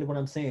comprehended what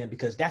I'm saying,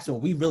 because that's when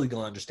we really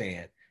going to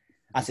understand.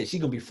 I said, she's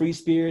going to be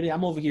free-spirited.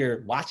 I'm over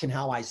here watching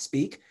how I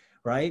speak,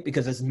 right?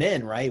 Because as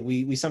men, right,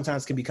 we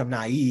sometimes can become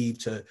naive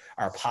to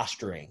our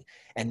posturing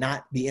and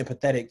not be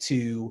empathetic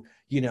to,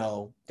 you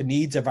know, the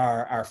needs of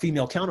our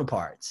female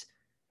counterparts.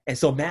 And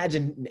so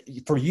imagine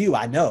for you,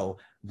 I know,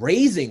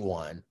 raising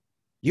one,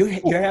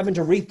 you're having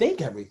to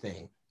rethink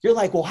everything. You're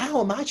like, well,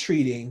 how am I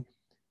treating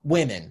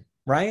women,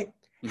 right?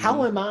 Mm-hmm.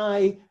 How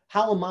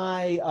am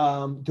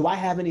I, do I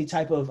have any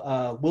type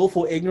of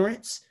willful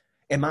ignorance?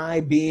 Am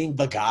I being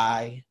the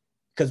guy?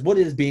 Because what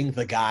does being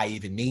the guy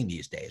even mean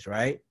these days,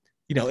 right?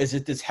 You know, is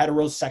it this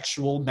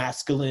heterosexual,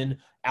 masculine,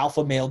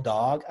 alpha male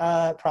dog?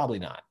 Probably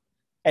not.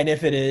 And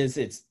if it is,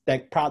 it's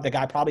that the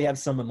guy probably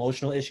has some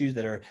emotional issues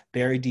that are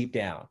buried deep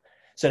down.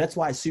 So that's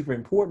why it's super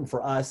important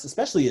for us,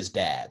 especially as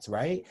dads,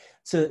 right,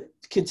 to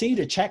continue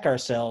to check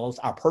ourselves,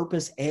 our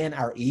purpose and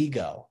our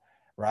ego,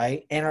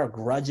 right, and our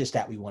grudges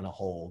that we want to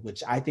hold,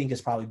 which I think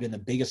has probably been the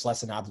biggest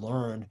lesson I've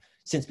learned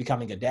since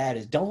becoming a dad,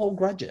 is don't hold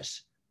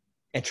grudges.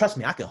 And trust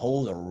me, I can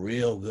hold a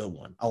real good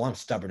one. Oh, I'm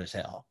stubborn as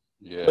hell.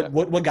 Yeah. But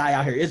what guy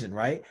out here isn't,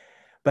 right?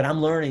 But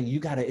I'm learning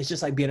it's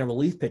just like being a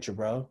relief pitcher,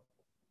 bro.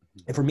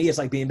 And for me, it's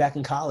like being back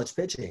in college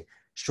pitching,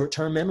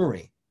 short-term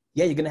memory.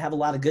 Yeah, you're going to have a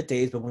lot of good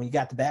days, but when you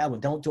got the bad one,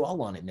 don't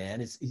dwell on it,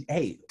 man.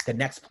 Hey, the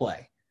next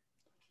play.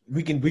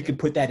 We can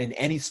put that in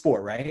any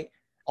sport, right?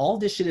 All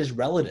this shit is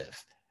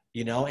relative,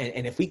 you know?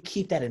 And if we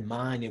keep that in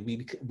mind and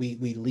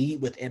we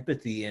lead with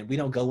empathy and we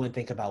don't go and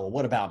think about, well,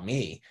 what about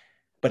me?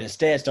 But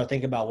instead start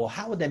thinking about, well,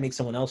 how would that make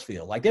someone else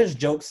feel? Like there's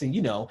jokes and,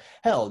 you know,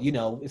 hell, you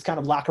know, it's kind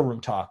of locker room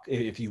talk,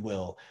 if you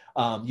will,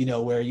 you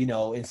know, where, you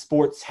know, in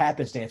sports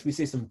happenstance, we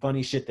see some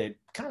funny shit that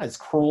kind of is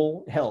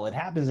cruel. Hell, it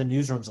happens in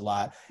newsrooms a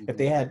lot. Mm-hmm. If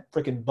they had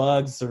freaking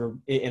bugs or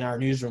in our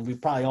newsroom,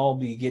 we'd probably all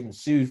be getting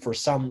sued for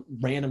some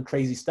random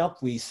crazy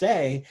stuff we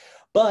say.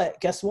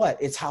 But guess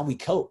what? It's how we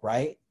cope,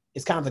 right?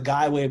 It's kind of the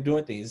guy way of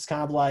doing things. It's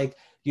kind of like,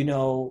 you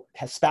know,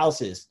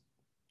 spouses.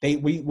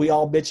 We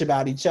all bitch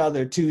about each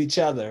other to each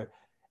other.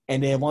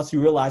 And then once we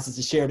realize it's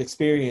a shared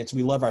experience,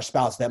 we love our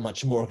spouse that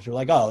much more, because we're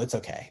like, oh, it's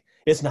okay.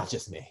 It's not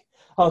just me.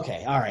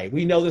 Okay, all right.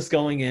 We know this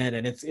going in,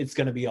 and it's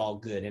going to be all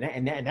good.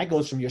 And that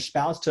goes from your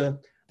spouse to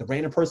the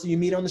random person you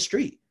meet on the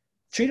street.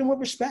 Treat them with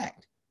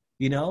respect.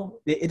 You know,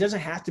 it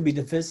doesn't have to be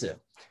divisive.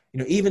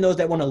 You know, even those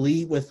that want to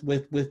lead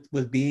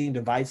with being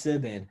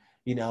divisive, and,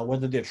 you know,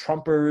 whether they're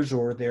Trumpers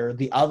or they're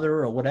the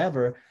other or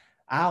whatever,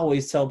 I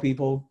always tell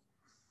people,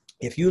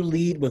 if you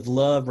lead with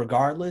love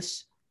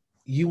regardless,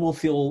 you will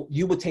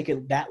take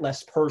it that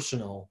less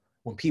personal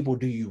when people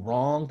do you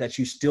wrong that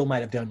you still might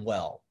have done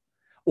well,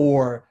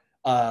 or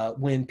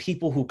when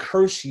people who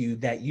curse you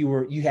that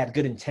you had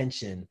good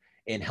intention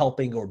in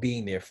helping or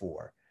being there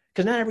for,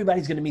 because not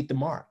everybody's going to meet the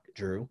mark,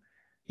 Drew,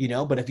 you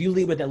know. But if you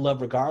lead with that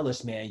love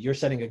regardless, man, you're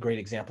setting a great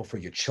example for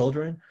your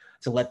children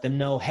to let them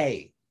know,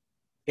 hey,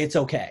 it's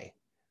okay.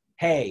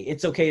 Hey,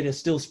 it's okay to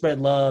still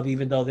spread love,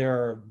 even though there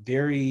are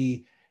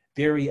very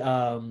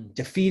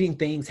defeating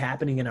things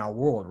happening in our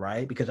world,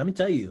 right? Because let me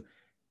tell you,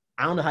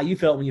 I don't know how you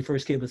felt when your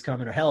first kid was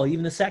coming, or hell,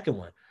 even the second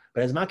one.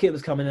 But as my kid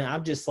was coming in,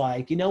 I'm just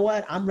like, you know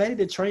what? I'm ready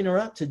to train her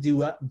up to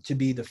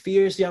be the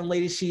fierce young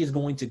lady she is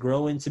going to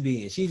grow into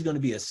be. And she's going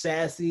to be a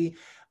sassy,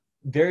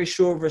 very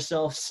sure of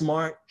herself,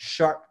 smart,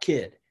 sharp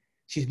kid.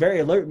 She's very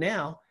alert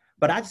now,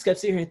 but I just got to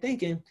sit here and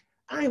thinking,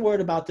 I ain't worried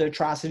about the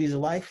atrocities of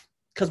life,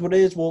 because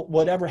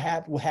whatever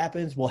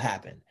happens will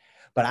happen.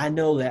 But I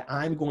know that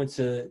I'm going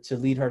to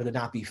lead her to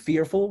not be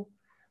fearful,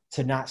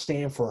 to not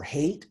stand for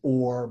hate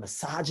or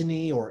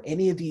misogyny or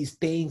any of these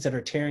things that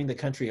are tearing the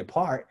country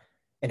apart,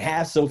 and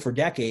have so for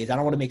decades. I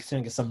don't want to make it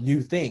sound like some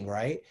new thing,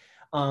 right?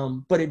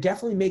 But it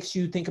definitely makes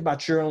you think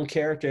about your own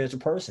character as a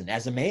person,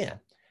 as a man,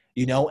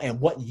 you know, and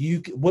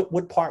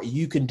what part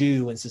you can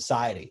do in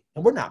society.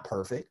 And we're not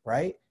perfect,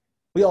 right?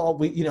 We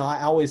you know,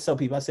 I always tell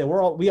people, I say,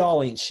 we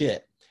all ain't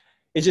shit.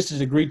 It's just a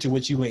degree to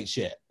which you ain't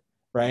shit.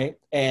 Right.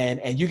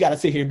 And you got to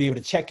sit here and be able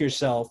to check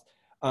yourself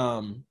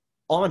on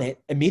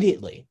it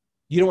immediately.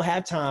 You don't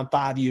have time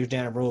 5 years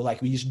down the road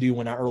like we used to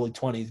do in our early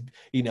 20s.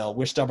 You know,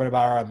 we're stubborn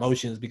about our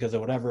emotions because of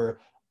whatever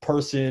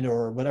person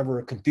or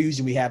whatever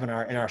confusion we have in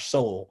our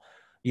soul.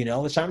 You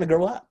know, it's time to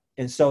grow up.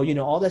 And so, you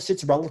know, all that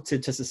shit's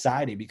relative to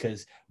society,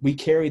 because we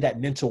carry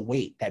that mental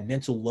weight, that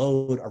mental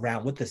load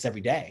around with us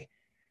every day.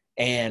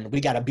 And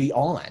we got to be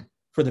on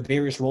for the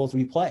various roles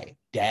we play.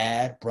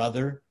 Dad,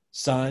 brother,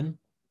 son,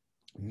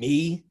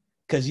 me.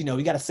 Because, you know,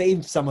 we got to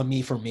save some of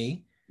me for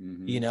me,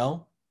 mm-hmm. You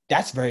know,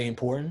 that's very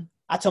important.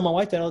 I tell my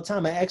wife that all the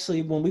time. I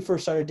actually, when we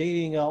first started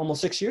dating almost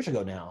 6 years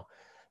ago now,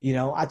 you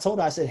know, I told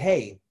her, I said,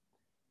 hey,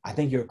 I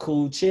think you're a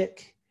cool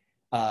chick.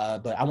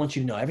 But I want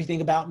you to know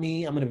everything about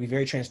me. I'm going to be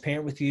very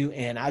transparent with you.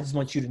 And I just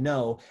want you to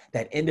know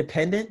that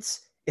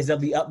independence is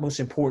of the utmost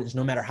importance,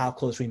 no matter how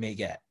close we may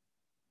get.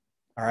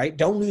 All right.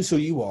 Don't lose who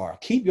you are.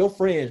 Keep your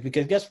friends,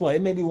 because guess what?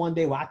 It may be one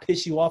day where I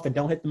piss you off and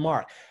don't hit the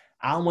mark.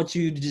 I don't want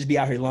you to just be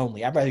out here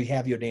lonely. I'd rather you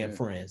have your damn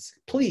friends.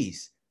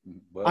 Please.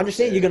 Well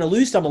understand said. You're going to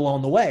lose some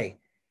along the way,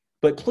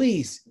 but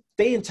please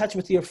stay in touch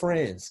with your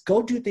friends.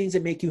 Go do things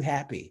that make you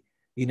happy.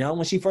 You know,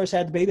 when she first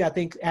had the baby, I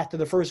think after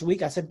the first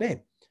week, I said, babe,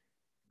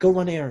 go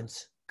run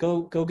errands.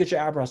 Go get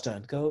your eyebrows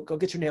done. Go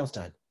get your nails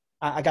done.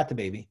 I got the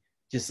baby.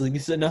 Just leave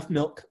me enough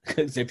milk,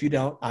 because if you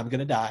don't, I'm going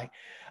to die.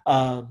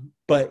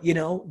 But, you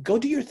know, go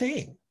do your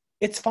thing.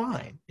 It's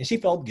fine. And she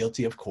felt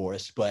guilty, of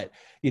course, but,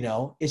 you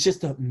know, it's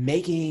just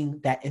making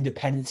that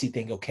independency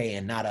thing okay,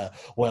 and not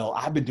well,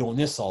 I've been doing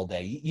this all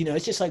day. You know,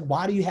 it's just like,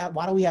 why do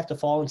we have to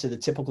fall into the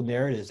typical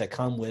narratives that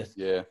come with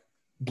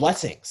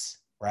blessings,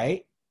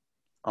 right?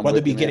 Whether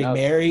it be getting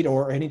married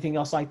or anything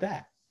else like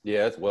that.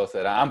 Yeah, that's well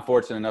said. I'm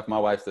fortunate enough. My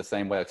wife's the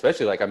same way,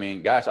 especially like, I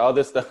mean, gosh, all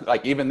this stuff,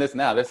 like even this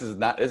now, this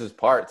is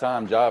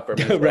part-time job for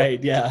me. So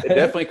right. Yeah. It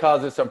definitely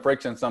causes some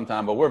friction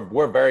sometimes, but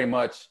we're very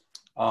much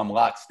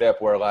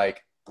lockstep, where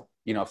like,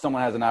 you know, if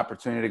someone has an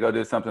opportunity to go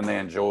do something they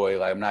enjoy,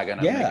 like I'm not going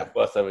to make a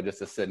fuss of it just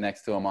to sit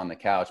next to them on the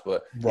couch.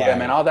 But yeah,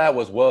 man, all that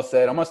was well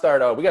said. I'm going to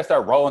start, we got to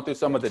start rolling through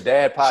some of the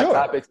dad pod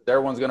topics that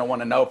everyone's going to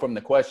want to know from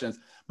the questions.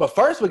 But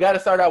first we got to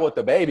start out with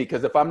the baby,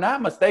 because if I'm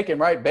not mistaken,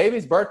 right,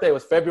 baby's birthday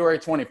was February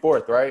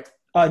 24th, right?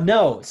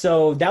 No.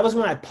 So that was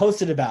when I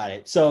posted about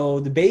it. So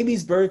the baby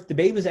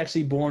was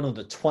actually born on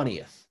the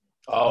 20th.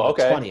 Oh,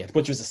 okay. 20th,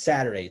 which was a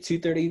Saturday,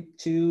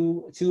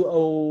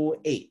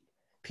 2:08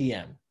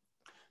 p.m.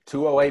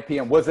 2:08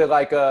 p.m. Was it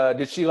like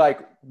did she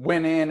like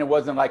went in? It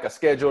wasn't like a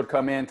scheduled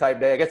come in type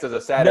day. I guess it's a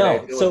Saturday.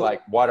 No, it was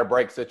like water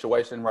break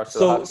situation. Rush to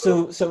the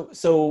hospital.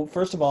 So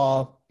first of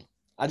all,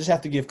 I just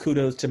have to give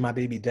kudos to my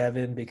baby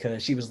Devin,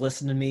 because she was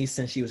listening to me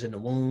since she was in the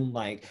womb.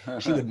 Like,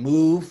 she would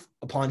move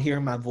upon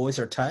hearing my voice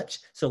or touch.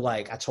 So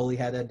like, I totally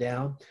had that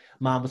down.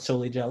 Mom was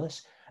totally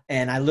jealous,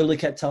 and I literally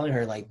kept telling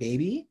her, like,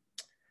 baby,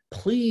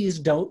 please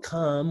don't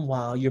come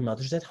while your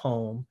mother's at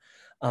home,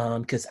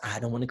 because I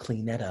don't want to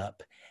clean that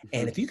up.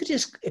 And if you could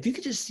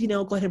just, you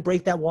know, go ahead and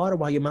break that water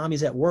while your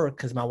mommy's at work,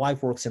 because my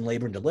wife works in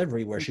labor and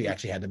delivery where she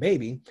actually had the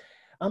baby.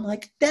 I'm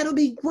like, that'll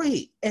be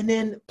great. And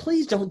then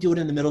please don't do it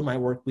in the middle of my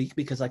work week,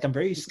 because like, I'm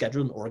very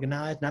scheduled and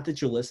organized. Not that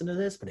you'll listen to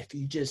this, but if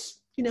you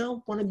just, you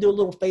know, want to do a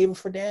little favor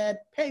for dad,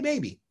 hey,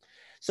 baby.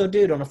 So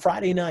dude, on a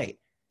Friday night,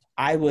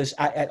 I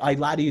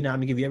lied to you now. I'm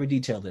gonna give you every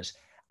detail of this.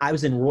 I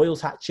was in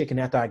Royal's Hot Chicken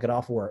after I got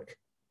off work.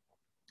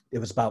 It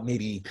was about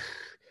maybe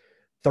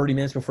 30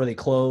 minutes before they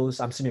close.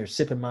 I'm sitting here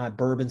sipping my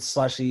bourbon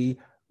slushy,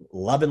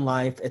 loving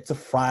life. It's a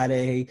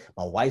Friday.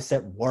 My wife's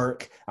at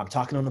work. I'm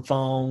talking on the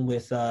phone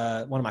with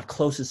one of my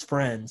closest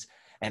friends,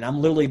 and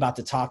I'm literally about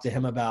to talk to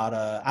him about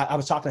I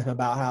was talking to him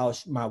about how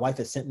my wife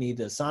had sent me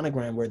the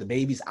sonogram where the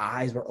baby's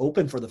eyes were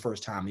open for the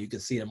first time. You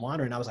could see them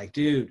wandering. I was like,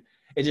 dude,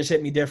 it just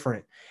hit me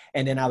different.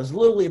 And then I was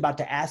literally about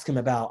to ask him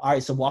about, all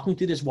right, so walk me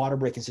through this water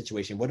breaking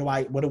situation.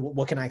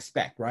 What can I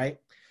expect, right?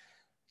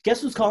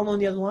 Guess who's calling on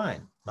the other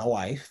line? My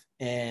wife.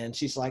 And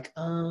she's like,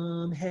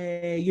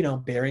 hey, you know,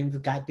 bearing the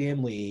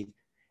goddamn lead.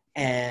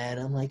 And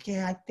I'm like,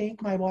 yeah, I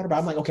think my water. But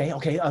I'm like, okay.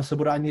 So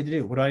what do I need to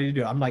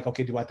do? I'm like,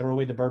 okay, do I throw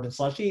away the bourbon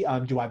slushy?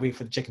 Do I wait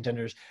for the chicken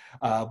tenders?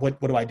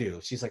 What do I do?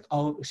 She's like,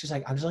 I'm just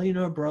letting you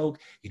know it broke.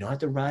 You don't have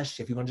to rush.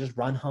 If you want to just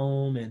run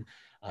home and.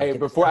 Hey,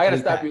 before I got to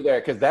stop you there,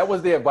 because that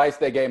was the advice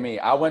they gave me.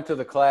 I went to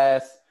the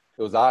class.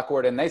 It was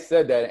awkward, and they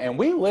said that, and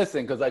we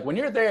listened, because like when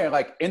you're there,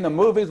 like in the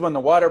movies, when the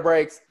water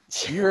breaks,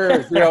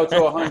 you're 0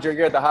 to 100,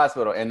 you're at the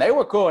hospital, and they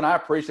were cool, and I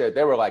appreciate it.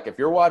 They were like, if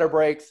your water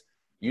breaks,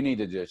 you need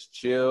to just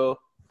chill,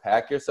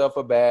 pack yourself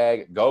a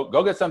bag,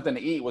 go get something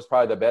to eat was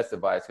probably the best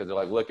advice, because they're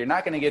like, look, you're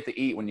not going to get to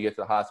eat when you get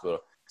to the hospital.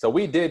 So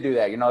we did do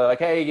that. You know, they're like,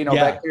 hey, you know,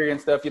 bacteria and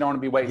stuff, you don't want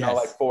to be waiting on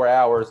like 4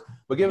 hours,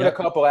 but give it a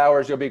couple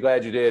hours, you'll be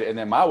glad you did. And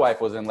then my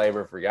wife was in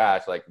labor for,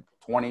 gosh, like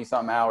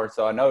 20-something hours.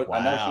 So I know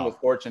she was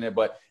fortunate.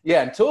 But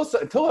yeah,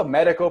 until a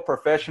medical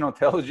professional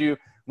tells you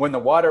when the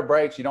water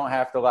breaks, you don't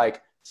have to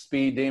like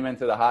speed demon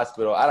to the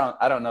hospital.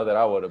 I don't know that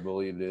I would have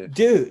believed it.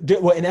 Dude,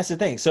 well, and that's the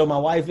thing. So my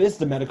wife is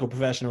the medical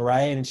professional,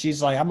 right? And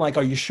she's like, I'm like,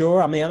 are you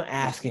sure? I mean, I'm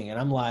asking, and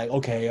I'm like,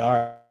 okay, all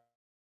right.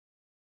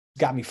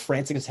 Got me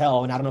frantic as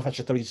hell, and I don't know if I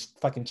should throw these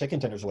fucking chicken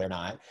tenders away or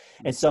not.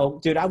 And so,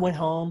 dude, I went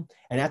home,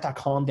 and after I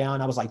calmed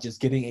down, I was like just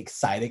getting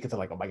excited, because I'm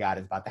like, oh my God,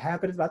 it's about to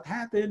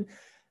happen.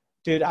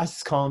 Dude, I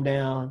just calmed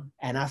down,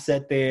 and I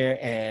sat there,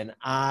 and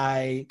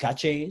I got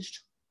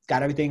changed,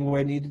 got everything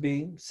where it needed to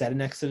be, sat it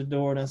next to the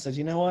door, and I said,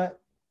 you know what?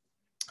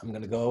 I'm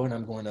gonna go, and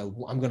I'm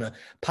gonna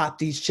pop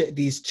these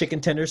chicken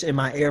tenders in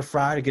my air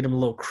fryer to get them a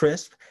little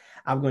crisp.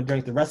 I'm going to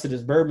drink the rest of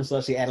this bourbon, so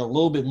actually add a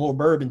little bit more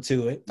bourbon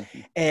to it.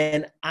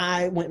 And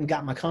I went and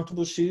got my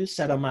comfortable shoes,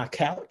 sat on my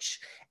couch,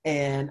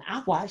 and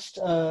I watched,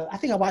 I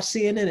think I watched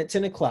CNN at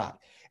 10 o'clock.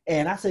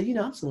 And I said, you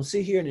know, I'm just going to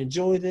sit here and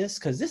enjoy this,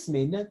 because this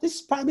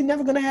is probably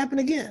never going to happen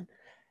again.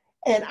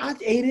 And I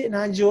ate it and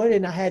I enjoyed it.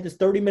 And I had this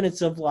 30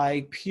 minutes of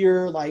like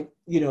pure, like,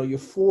 you know,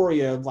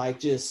 euphoria of like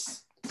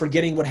just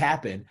forgetting what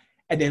happened.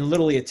 And then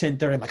literally at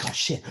 10:30, I'm like, oh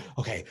shit,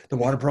 okay, the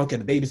water broke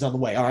and the baby's on the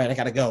way. All right, I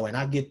gotta go. And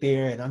I get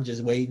there and I'm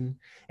just waiting.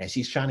 And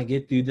she's trying to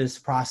get through this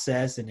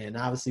process. And then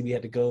obviously we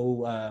had to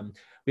go,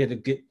 we had to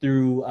get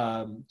through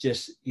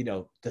just, you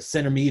know, the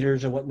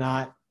centimeters or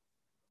whatnot.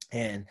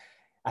 And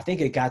I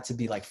think it got to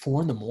be like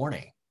 4 a.m.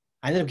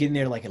 I ended up getting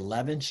there like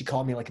 11. She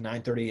called me like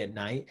 9:30 at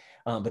night.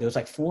 But it was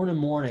like 4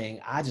 a.m.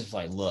 I just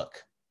like,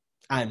 look,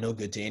 I am no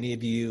good to any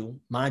of you.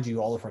 Mind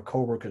you, all of her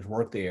coworkers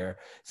work there.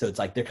 So it's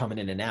like they're coming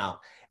in and out.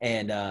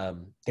 And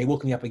they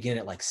woke me up again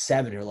at like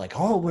 7. They're like,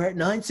 oh, we're at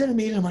 9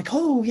 centimeters. I'm like,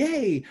 oh,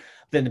 yay.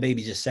 Then the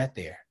baby just sat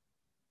there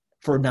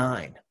for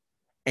 9.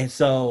 And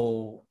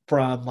so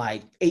from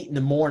like 8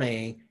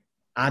 a.m,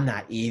 I'm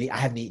not eating. I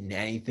haven't eaten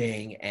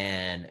anything.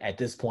 And at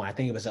this point, I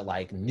think it was at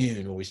like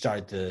noon when we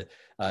started to,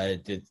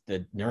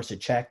 the nurse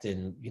had checked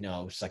and, you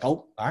know, she's like,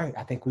 oh, all right,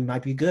 I think we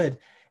might be good.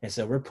 And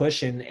so we're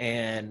pushing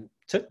and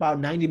took about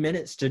 90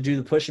 minutes to do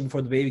the pushing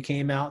before the baby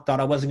came out. Thought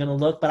I wasn't going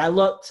to look, but I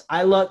looked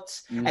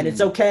and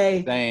it's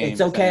okay.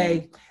 It's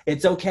okay.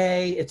 It's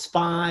okay. It's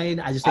fine.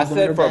 I just think I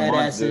said for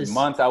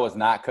months I was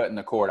not cutting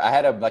the cord. I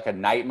had a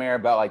nightmare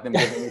about like them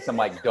giving me some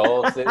like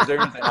dull scissors,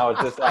 and I was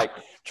just like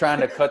trying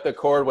to cut the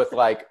cord with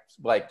like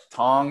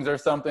tongs or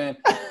something.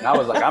 And I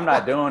was like, I'm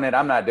not doing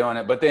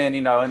it. But then,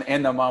 you know,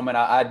 in the moment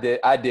I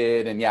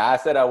did. And yeah, I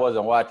said I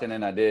wasn't watching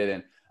and I did.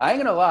 And I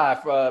ain't gonna lie,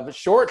 for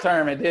short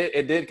term,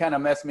 it did kind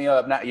of mess me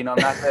up. Not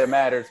that it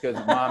matters because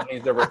mom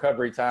needs the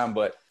recovery time,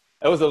 but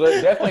it was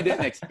definitely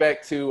didn't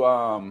expect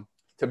to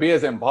be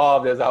as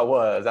involved as I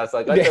was. I was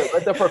like,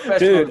 let the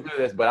professionals do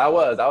this, but I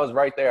was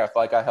right there. I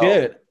feel like I helped.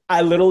 Dude,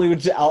 I literally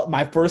was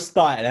my first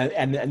thought,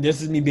 and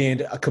this is me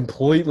being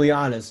completely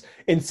honest,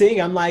 in seeing,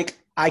 I'm like,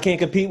 I can't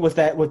compete with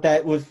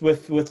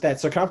that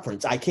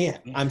circumference. I can't.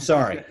 I'm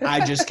sorry,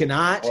 I just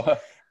cannot. Well,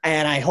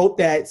 and I hope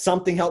that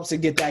something helps to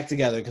get back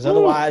together because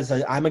otherwise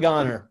I'm a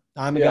goner.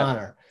 I'm a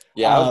goner.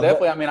 Yeah, I was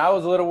definitely. I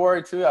was a little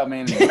worried too. I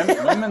mean,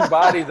 women's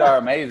bodies are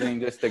amazing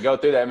just to go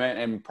through that, man.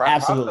 And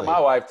props to my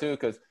wife too,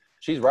 because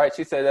she's right.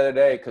 She said the other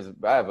day, because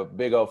I have a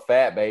big old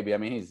fat baby. I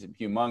mean, he's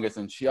humongous,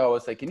 and she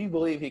always say, "Can you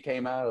believe he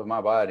came out of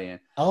my body?"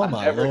 And oh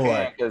my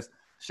Lord, because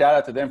shout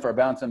out to them for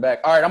bouncing back.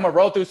 All right, I'm gonna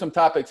roll through some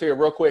topics here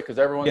real quick because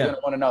everyone's gonna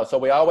want to know. So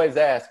we always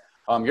ask.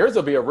 Yours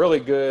will be a really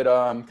good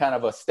kind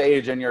of a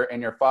stage in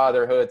your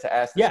fatherhood to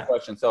ask this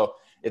question. So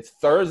it's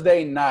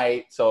Thursday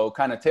night, so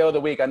kind of tail of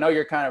the week. I know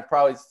you're kind of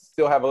probably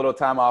still have a little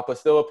time off, but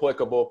still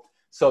applicable.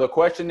 So the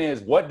question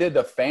is, what did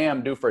the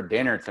fam do for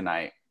dinner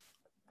tonight?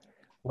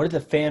 What did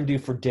the fam do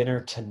for dinner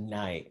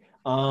tonight?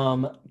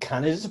 Kind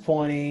of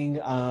disappointing.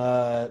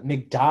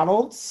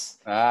 McDonald's.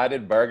 I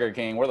did Burger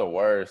King. We're the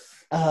worst.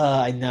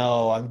 I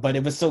know, but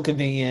it was so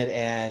convenient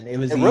and it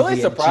was. It really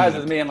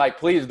surprises me, and like,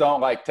 please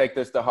don't like take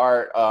this to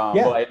heart.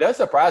 But it does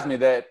surprise me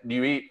that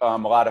you eat a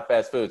lot of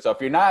fast food. So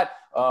if you're not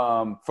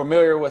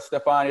familiar with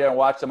Stephon, you don't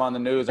watch him on the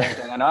news or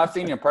anything. I know I've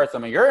seen you in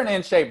person. I mean, you're an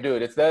in shape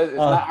dude. It's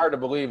not hard to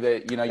believe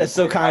that That's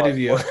so kind of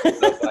you.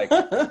 Like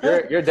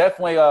you're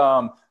definitely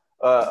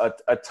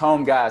a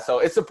tone guy. So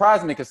it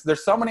surprised me because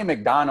there's so many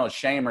McDonald's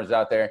shamers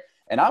out there.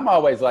 And I'm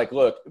always like,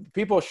 look,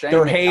 people shame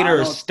They're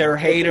McDonald's. haters. They're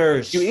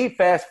haters. You eat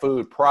fast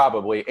food,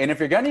 probably. And if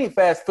you're going to eat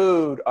fast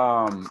food,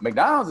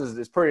 McDonald's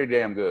is pretty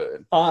damn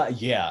good.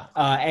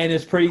 And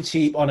it's pretty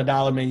cheap on a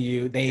 $1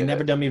 menu. They ain't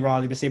never done me wrong.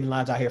 They've been saving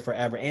lives out here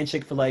forever. And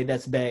Chick-fil-A,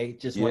 that's Bay.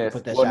 Just want to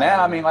put that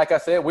now, I mean, like I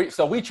said,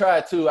 we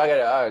tried too.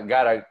 I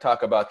gotta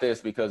talk about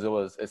this because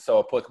it's so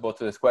applicable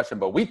to this question.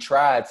 But we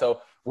tried. So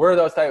we're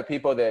those type of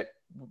people that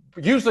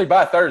usually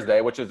by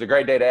Thursday, which is a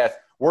great day to ask,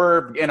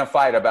 we're in a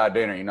fight about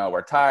dinner.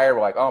 We're tired.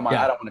 We're like, oh my,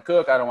 I don't want to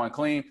cook. I don't want to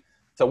clean.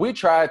 So we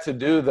tried to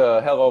do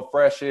the Hello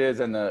Freshes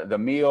and the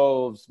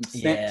meals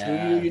sent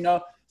to you,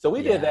 So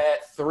we did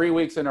that 3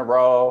 weeks in a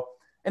row,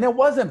 and it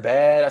wasn't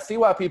bad. I see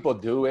why people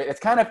do it.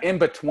 It's kind of in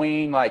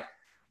between, like,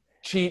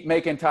 cheap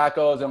making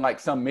tacos and like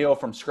some meal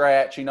from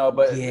scratch,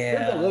 but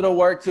there's a little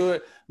work to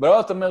it. But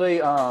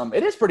ultimately,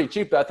 it is pretty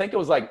cheap. I think it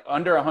was like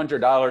under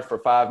 $100 for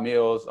 5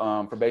 meals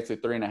for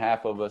basically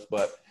 3.5 of us.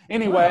 But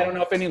anyway, I don't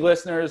know if any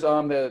listeners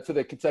to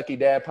the Kentucky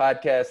Dad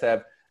podcast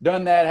have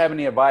done that, have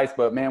any advice,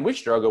 but man, we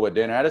struggle with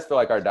dinner. I just feel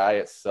like our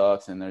diet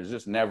sucks and there's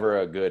just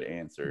never a good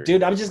answer.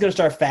 Dude, I'm just going to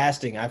start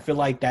fasting. I feel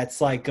like that's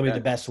like going to be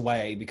the best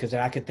way because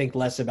I could think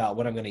less about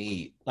what I'm going to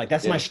eat. Like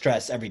that's my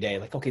stress every day.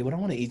 Like, okay, what do I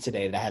want to eat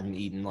today that I haven't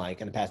eaten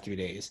like in the past 3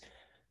 days?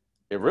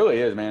 It really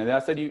is, man. And I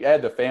said you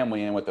add the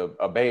family in with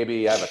a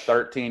baby. I have a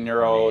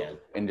 13-year-old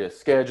and just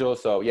schedule.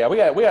 So yeah, we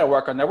got to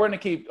work on that. We're gonna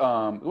keep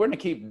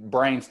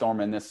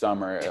brainstorming this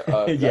summer.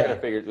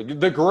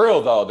 The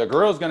grill though, the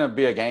grill's gonna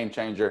be a game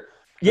changer.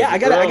 Yeah, I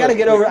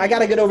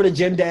gotta get over to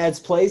Jim Dad's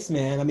place,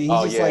 man. I mean,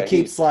 he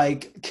keeps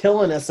like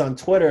killing us on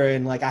Twitter,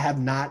 and like I have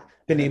not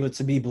been able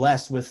to be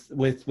blessed with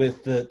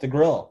the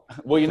grill.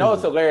 Well,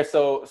 it's hilarious.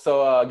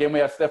 So again, we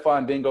have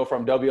Stephon Dingle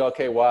from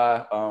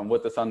WLKY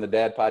with us on the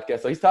Dad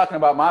podcast. So he's talking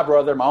about my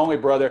brother, my only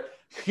brother,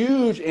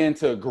 huge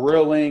into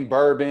grilling,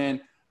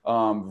 bourbon,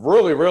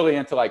 really, really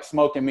into like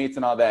smoking meats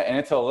and all that. And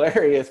it's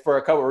hilarious for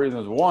a couple of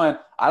reasons. One,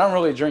 I don't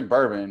really drink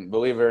bourbon,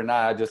 believe it or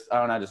not. I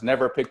just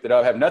never picked it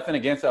up. Have nothing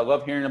against it. I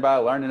love hearing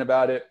about it, learning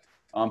about it.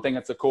 I think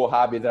it's a cool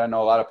hobby that I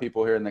know a lot of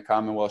people here in the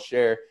Commonwealth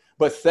share.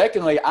 But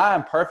secondly, I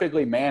am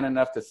perfectly man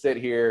enough to sit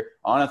here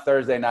on a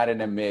Thursday night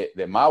and admit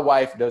that my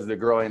wife does the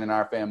grilling in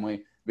our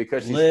family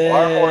because she's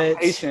far more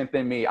patient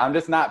than me. I'm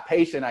just not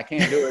patient. I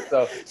can't do it.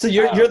 So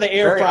you're the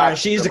air fryer.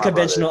 She's the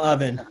conventional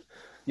oven.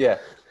 Yeah.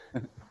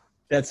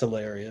 That's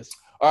hilarious.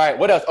 All right,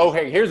 what else? Oh,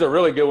 hey, here's a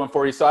really good one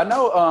for you. So I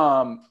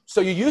know, so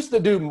you used to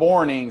do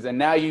mornings, and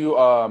now you're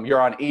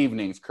on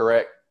evenings,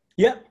 correct?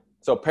 Yep.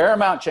 So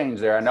Paramount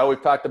changed there. I know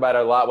we've talked about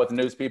it a lot with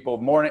news people.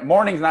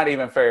 Morning's not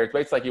even fair. It's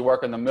basically like you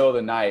work in the middle of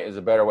the night is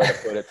a better way to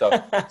put it.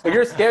 So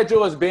your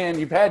schedule has been,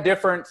 you've had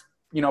different,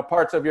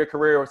 parts of your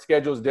career where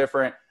schedule's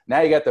different.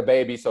 Now you got the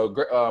baby. So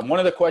one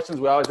of the questions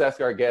we always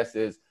ask our guests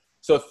is,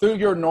 so through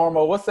your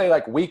normal, let's say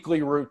like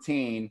weekly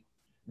routine,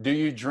 do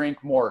you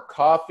drink more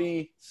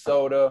coffee,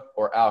 soda,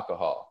 or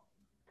alcohol?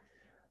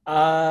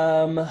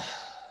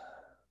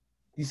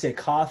 You say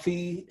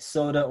coffee,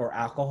 soda, or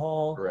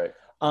alcohol? Right.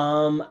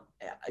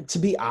 To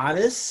be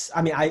honest,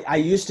 I mean, I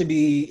used to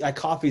be like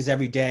coffees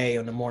every day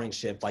on the morning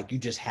shift. Like you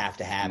just have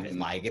to have it.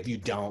 Like if you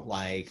don't,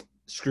 like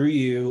screw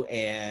you.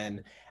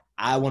 And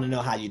I want to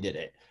know how you did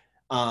it.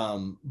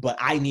 But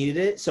I needed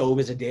it. So it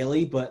was a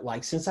daily, but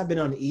like, since I've been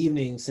on the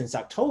evening since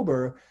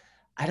October,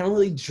 I don't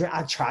really drink.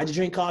 I tried to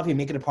drink coffee and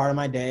make it a part of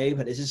my day,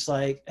 but it's just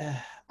like,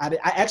 I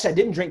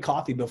didn't drink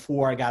coffee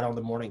before I got on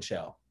the morning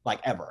show, like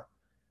ever.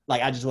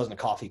 Like I just wasn't a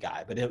coffee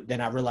guy, but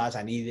then I realized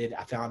I needed it.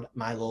 I found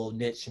my little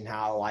niche and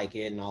how I like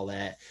it and all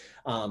that.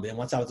 Then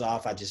once I was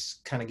off, I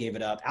just kind of gave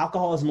it up.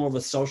 Alcohol is more of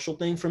a social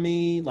thing for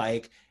me.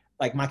 Like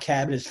my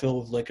cabinet is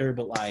filled with liquor,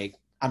 but like,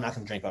 I'm not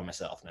going to drink by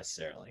myself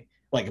necessarily.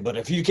 Like, but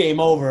if you came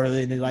over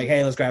and they're like,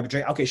 hey, let's grab a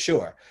drink. Okay,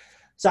 sure.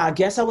 So I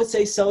guess I would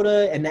say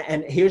soda.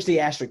 And here's the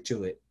asterisk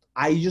to it.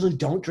 I usually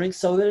don't drink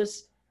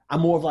sodas. I'm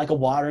more of like a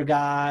water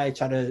guy. I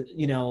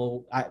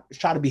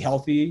try to be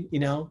healthy,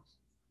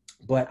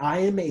 but I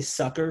am a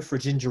sucker for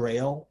ginger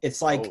ale.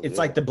 It's like,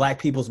 like the black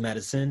people's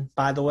medicine,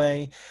 by the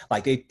way.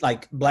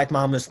 Like black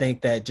mamas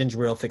think that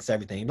ginger ale fixes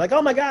everything. Like,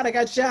 oh my God, I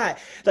got shot.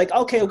 Like,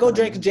 okay, well, go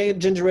drink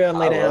ginger ale and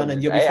lay down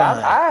and you'll be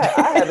fine.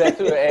 I have that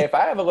too. If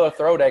I have a little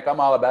throat ache, I'm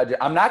all about it.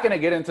 I'm not going to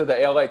get into the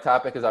LA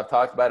topic because I've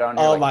talked about it on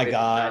here. Oh my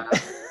God.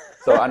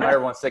 So I know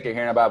everyone's sick of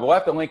hearing about it, but we'll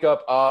have to link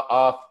up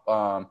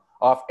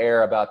off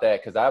air about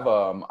that because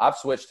I've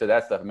switched to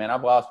that stuff, man.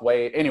 I've lost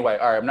weight. Anyway,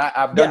 all right,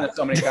 I've done this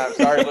so many times.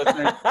 Sorry,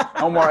 listeners.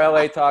 No more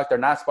LA talk. They're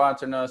not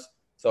sponsoring us,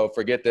 so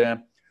forget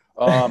them.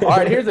 All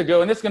right, here's a good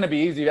one. This is going to be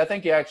easy. I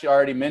think you actually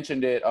already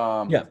mentioned it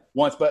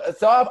once, but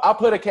so I'll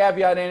put a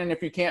caveat in, and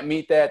if you can't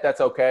meet that, that's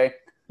okay.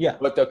 Yeah.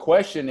 But the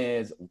question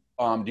is,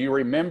 do you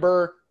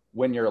remember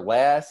when your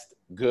last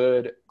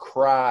good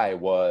cry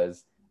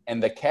was?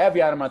 And the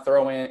caveat I'm going to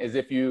throw in is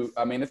it's going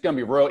to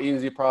be real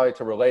easy probably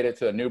to relate it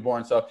to a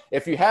newborn. So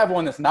if you have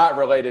one that's not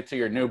related to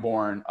your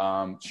newborn,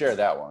 share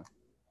that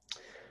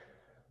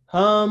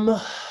one.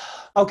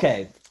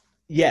 Okay.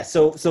 Yeah.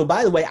 So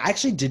by the way, I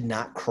actually did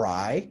not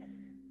cry.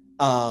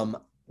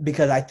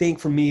 Because I think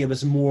for me, it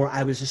was more,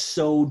 I was just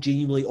so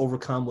genuinely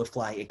overcome with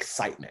like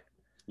excitement.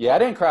 Yeah, I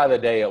didn't cry the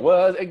day of.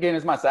 Well, again,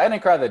 it's my side. I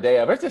didn't cry the day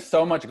of. There's just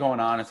so much going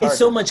on. It's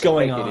so much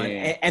going on.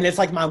 And it's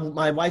like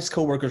my wife's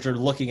coworkers are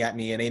looking at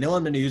me and they know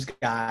I'm the news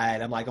guy.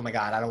 And I'm like, oh my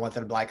God, I don't want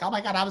them to be like, oh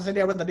my God, I was in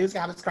there with the news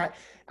guy. I was crying.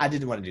 I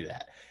didn't want to do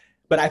that.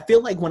 But I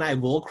feel like when I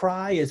will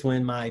cry is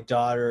when my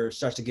daughter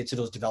starts to get to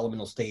those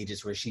developmental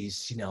stages where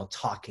she's,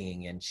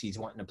 talking and she's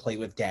wanting to play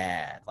with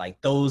dad. Like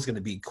those going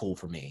to be cool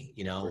for me,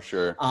 For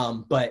sure.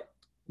 But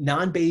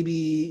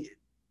non-baby,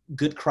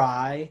 good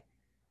cry.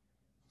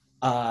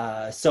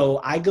 So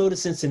I go to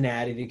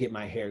Cincinnati to get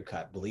my hair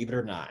cut, believe it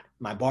or not.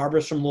 My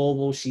barber's from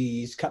Louisville.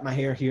 She's cut my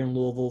hair here in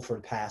Louisville for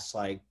the past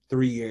like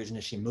 3 years, and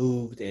then she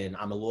moved, and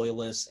I'm a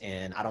loyalist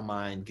and I don't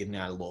mind getting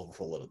out of Louisville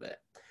for a little bit.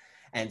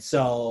 And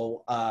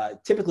so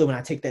typically when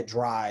I take that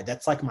drive,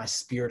 that's like my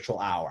spiritual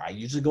hour. I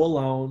usually go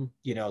alone,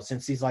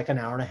 since he's like an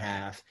hour and a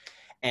half.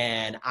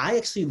 And I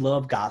actually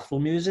love gospel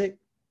music,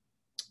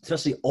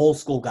 especially old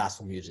school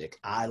gospel music.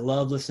 I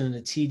love listening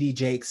to T.D.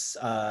 Jakes,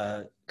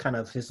 kind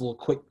of his little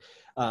quick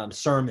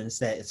sermons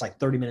that it's like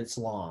 30 minutes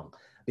long.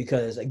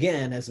 Because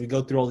again, as we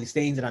go through all these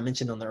things that I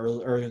mentioned on the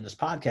earlier in this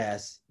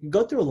podcast, you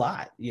go through a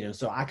lot,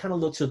 so I kind of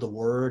look to the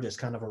word as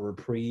kind of a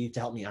reprieve to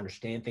help me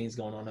understand things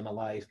going on in my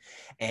life.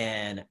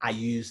 And I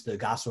use the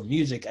gospel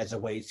music as a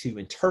way to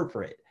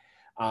interpret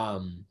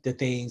the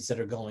things that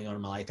are going on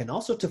in my life and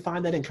also to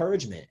find that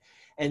encouragement.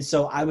 And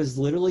so I was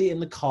literally in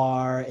the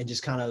car and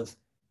just kind of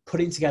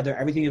putting together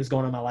everything that was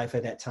going on in my life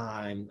at that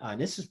time. And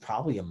this is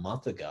probably a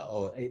month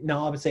ago.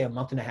 No, I would say a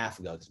month and a half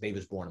ago, because baby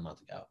was born a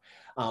month ago.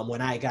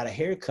 When I got a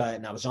haircut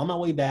and I was on my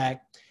way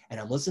back and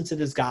I'm listening to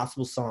this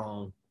gospel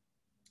song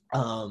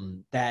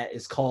that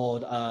is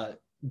called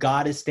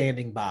God is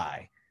Standing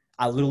By.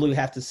 I literally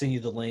have to send you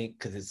the link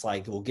because it's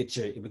like, it will get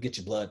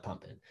your blood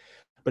pumping.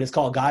 But it's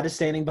called God is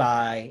Standing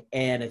By,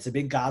 and it's a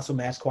big gospel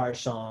mass choir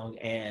song.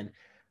 And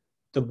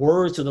the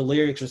words of the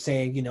lyrics are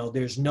saying,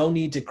 there's no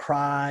need to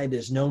cry.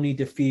 There's no need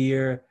to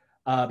fear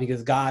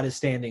because God is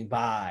standing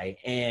by.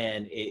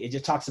 And it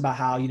just talks about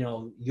how,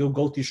 you'll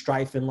go through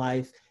strife in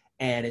life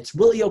and it's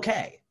really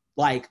okay.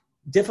 Like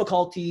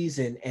difficulties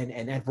and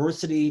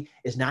adversity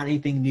is not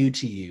anything new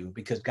to you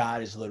because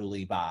God is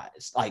literally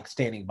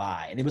standing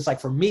by. And it was like,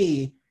 for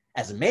me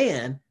as a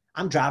man,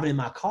 I'm driving in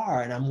my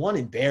car and I'm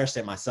embarrassed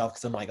at myself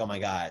because I'm like, oh my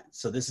God,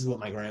 so this is what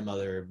my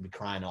grandmother would be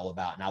crying all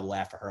about. And I would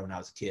laugh at her when I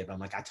was a kid. But I'm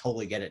like, I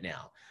totally get it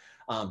now.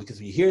 Because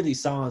when you hear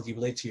these songs, you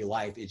relate to your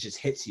life, it just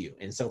hits you.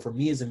 And so for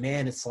me as a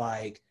man, it's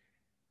like,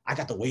 I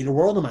got the weight of the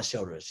world on my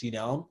shoulders,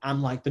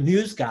 I'm like the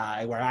news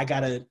guy where I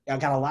got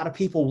a lot of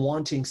people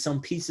wanting some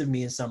piece of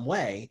me in some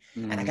way.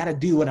 And I got to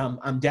do what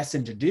I'm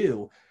destined to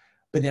do.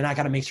 But then I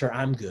got to make sure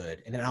I'm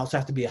good. And then I also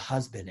have to be a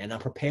husband, and I'm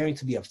preparing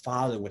to be a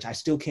father, which I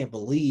still can't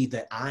believe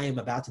that I am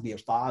about to be a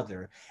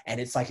father. And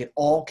it's like it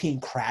all came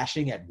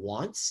crashing at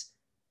once.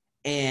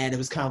 And it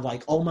was kind of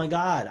like, oh my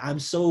God, I'm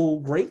so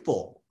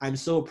grateful. I'm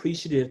so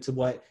appreciative to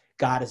what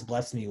God has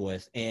blessed me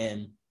with.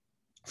 And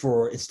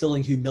for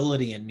instilling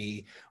humility in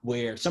me,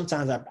 where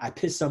sometimes I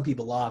piss some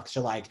people off because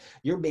they're like,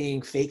 you're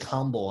being fake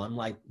humble. I'm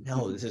like,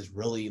 no, this is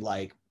really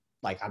like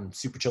I'm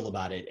super chill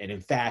about it. And in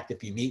fact,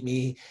 if you meet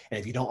me and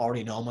if you don't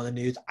already know I'm on the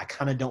news, I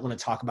kind of don't want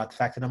to talk about the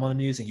fact that I'm on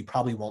the news, and you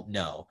probably won't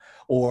know.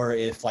 Or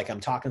if like I'm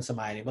talking to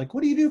somebody and I'm like,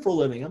 what do you do for a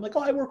living? I'm like,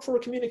 oh, I work for a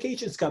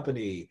communications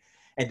company.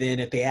 And then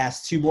if they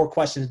ask 2 more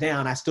questions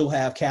down, I still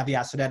have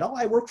caveats to that. Oh,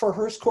 I work for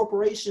Hearst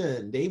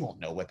Corporation. They won't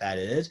know what that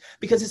is,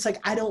 because it's like,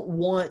 I don't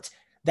want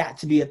that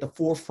to be at the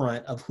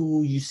forefront of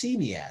who you see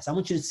me as. I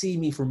want you to see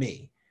me for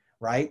me,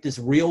 right? This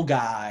real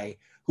guy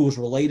who is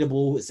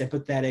relatable, is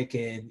empathetic,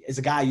 and is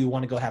a guy you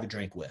want to go have a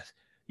drink with,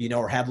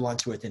 or have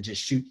lunch with and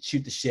just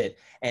shoot the shit.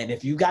 And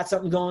if you got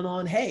something going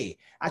on, hey,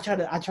 I try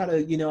to,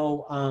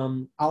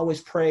 I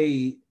always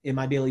pray in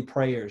my daily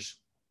prayers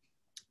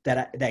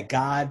that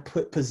God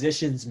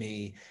positions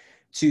me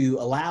to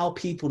allow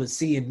people to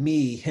see in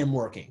me him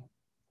working,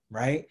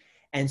 right?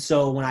 And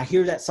so when I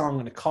hear that song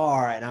in the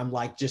car and I'm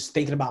like just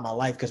thinking about my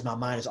life, because my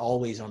mind is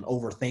always on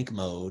overthink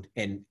mode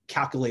and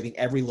calculating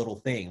every little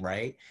thing,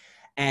 right?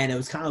 And it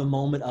was kind of a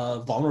moment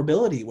of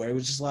vulnerability where it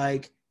was just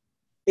like,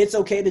 it's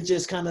okay to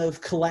just kind of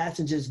collapse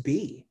and just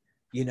be,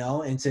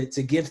 and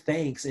to give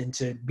thanks and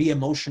to be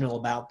emotional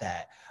about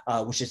that,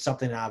 which is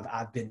something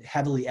I've been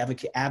heavily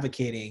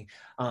advocating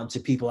to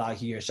people out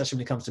here, especially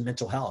when it comes to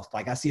mental health.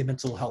 Like I see a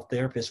mental health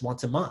therapist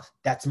once a month.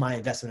 That's my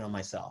investment on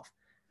myself,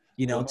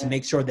 to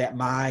make sure that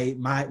my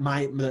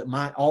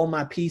all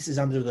my pieces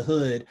under the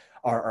hood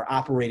are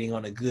operating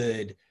on a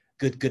good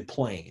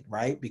plane,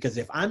 right? Because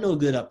if I'm no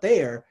good up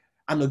there,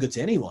 I'm no good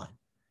to anyone.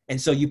 And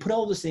so you put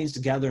all those things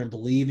together and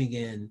believing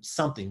in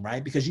something,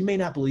 right? Because you may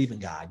not believe in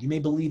God. You may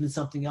believe in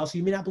something else.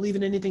 You may not believe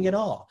in anything at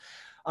all.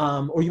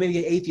 Or you may be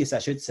an atheist, I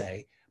should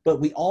say. But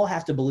we all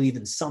have to believe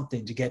in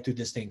something to get through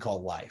this thing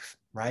called life,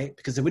 right?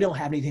 Because if we don't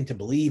have anything to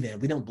believe in,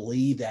 we don't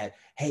believe that,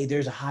 hey,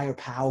 there's a higher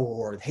power,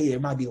 or hey, there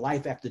might be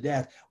life after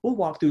death, we'll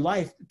walk through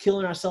life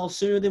killing ourselves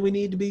sooner than we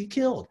need to be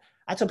killed.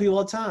 I tell people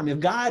all the time, if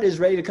God is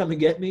ready to come and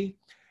get me,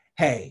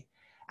 hey,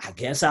 I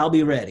guess I'll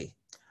be ready.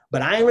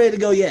 But I ain't ready to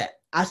go yet.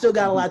 I still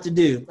got a lot to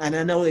do. And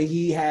I know that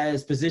he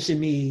has positioned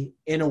me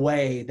in a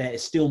way that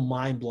is still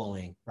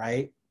mind-blowing,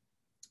 right?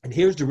 And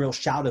here's the real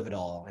shout of it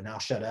all, and I'll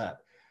shut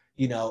up,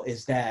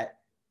 is that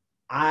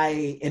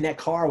in that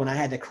car, when I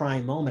had that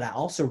crying moment, I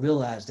also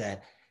realized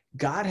that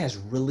God has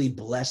really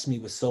blessed me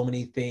with so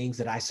many things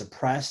that I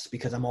suppressed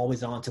because I'm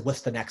always on to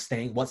what's the next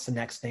thing? What's the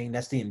next thing?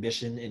 That's the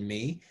ambition in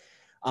me.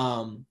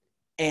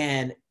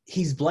 And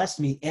he's blessed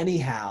me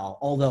anyhow,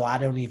 although I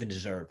don't even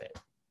deserve it.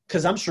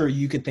 Because I'm sure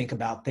you could think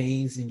about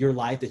things in your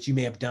life that you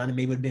may have done and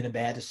maybe would have been a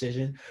bad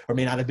decision or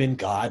may not have been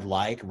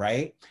God-like,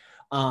 right?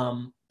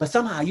 But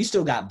somehow you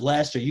still got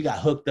blessed or you got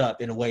hooked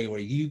up in a way where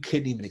you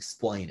couldn't even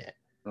explain it.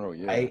 Oh,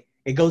 yeah. Right?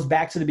 It goes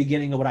back to the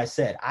beginning of what I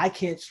said. I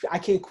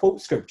can't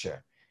quote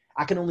scripture.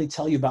 I can only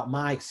tell you about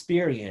my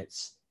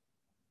experience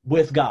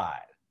with God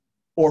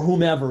or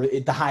whomever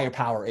the higher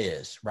power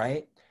is,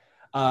 right?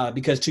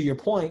 Because to your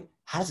point,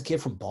 how does a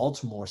kid from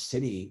Baltimore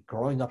City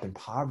growing up in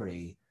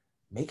poverty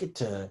make it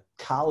to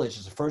college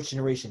as a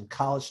first-generation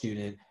college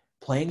student,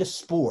 playing a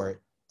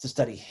sport to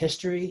study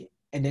history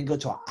and then go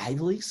to an Ivy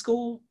League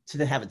school to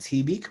then have a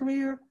TV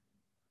career?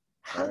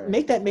 How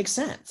make that make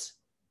sense?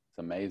 It's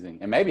amazing.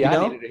 And maybe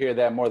I needed to hear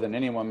that more than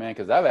anyone, man,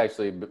 because I've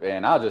actually,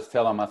 and I'll just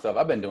tell on myself,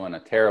 I've been doing a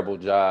terrible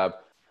job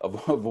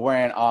of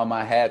wearing all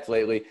my hats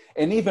lately.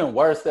 And even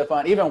worse,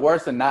 Stephon, even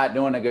worse than not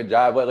doing a good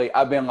job lately,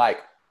 I've been like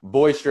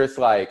boisterous,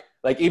 like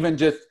even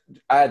just,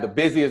 I had the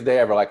busiest day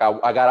ever. Like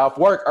I got off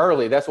work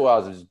early. That's why I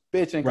was just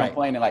bitching,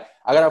 complaining. Like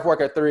I got off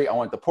work at 3. I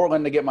went to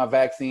Portland to get my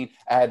vaccine.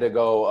 I had to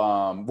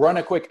go run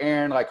a quick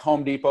errand, like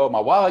Home Depot. My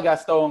wallet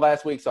got stolen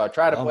last week, so I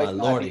tried to place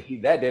my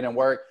ID. That didn't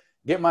work.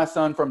 Get my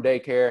son from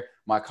daycare.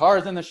 My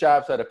car's in the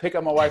shop, so I had to pick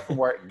up my wife from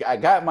work. I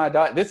got my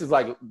daughter. This is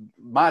like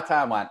my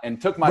timeline, and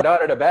took my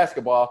daughter to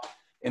basketball,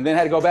 and then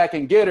had to go back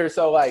and get her.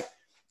 So like,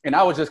 and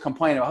I was just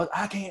complaining.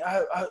 I can't.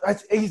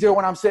 It's easier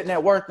when I'm sitting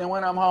at work than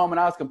when I'm home. And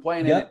I was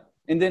complaining. Yep.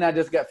 And then I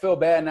just feel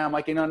bad. Now I'm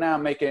like, now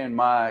I'm making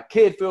my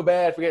kid feel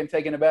bad for getting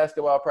taken to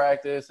basketball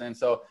practice. And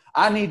so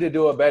I need to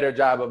do a better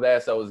job of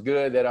that. So it was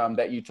good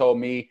that you told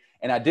me.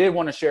 And I did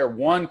want to share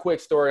one quick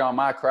story on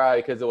my cry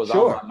because it was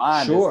on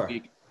my mind this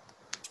week.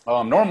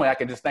 Normally I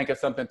can just think of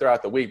something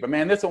throughout the week, but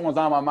man, this one was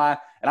on my mind,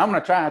 and I'm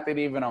going to try not to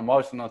be even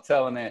emotional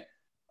telling it.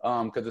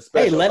 Because it's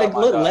special. Hey,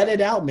 let it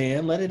out,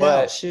 man. Let it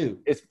out.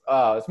 Shoot. It's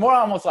more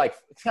almost like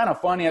it's kind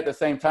of funny at the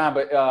same time,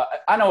 but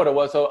I know what it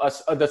was. So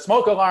the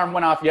smoke alarm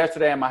went off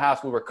yesterday in my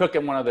house. We were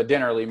cooking one of the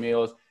dinnerly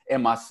meals,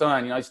 and my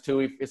son, he's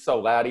 2, it's so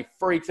loud, he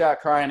freaks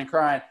out crying,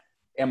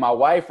 and my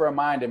wife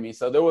reminded me.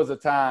 So there was a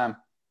time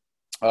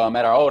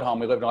at our old home,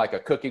 we lived in like a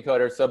cookie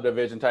cutter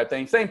subdivision type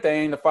thing. Same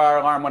thing. The fire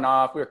alarm went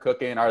off. We were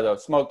cooking, or the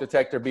smoke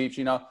detector beeps.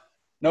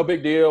 No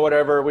big deal.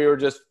 Whatever. We were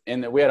just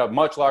we had a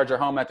much larger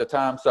home at the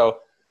time, so.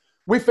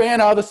 We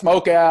fanned all the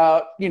smoke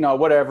out,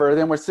 whatever.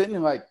 Then we're sitting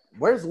like,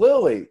 where's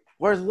Lily?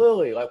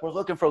 Like, we're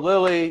looking for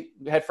Lily.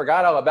 We had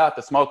forgot all about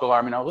the smoke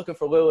alarm, looking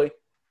for Lily.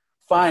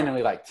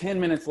 Finally, like 10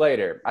 minutes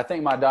later, I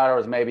think my daughter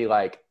was maybe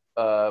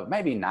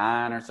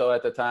 9 or so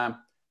at the time.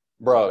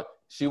 Bro,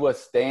 she was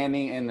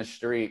standing in the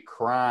street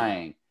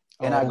crying.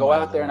 And I go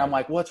out there and I'm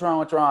like, what's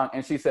wrong?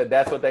 And she said,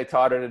 that's what they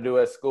taught her to do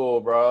at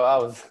school,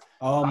 bro.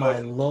 My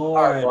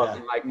Lord.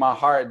 Like, my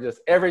heart just,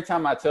 every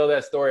time I tell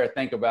that story or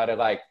think about it,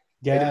 like,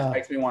 it just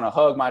makes me want to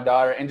hug my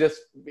daughter, and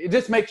it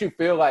just makes you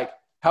feel like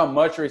how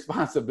much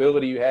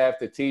responsibility you have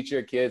to teach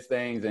your kids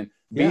things and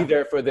be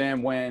there for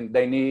them when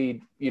they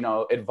need,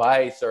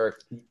 advice or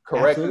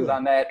corrections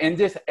on that. And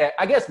just,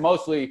 I guess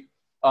mostly,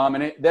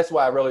 that's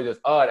why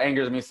it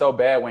angers me so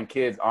bad when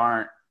kids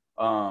aren't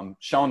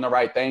shown the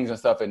right things and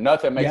stuff, and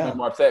nothing makes me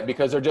more upset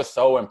because they're just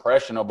so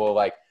impressionable.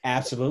 Like,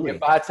 absolutely.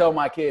 If I tell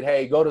my kid,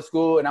 hey, go to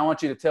school, and I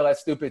want you to tell that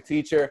stupid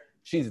teacher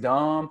she's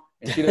dumb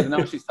and she doesn't know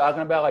what she's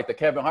talking about, like the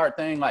Kevin Hart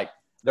thing, like,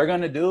 they're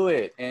going to do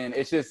it. And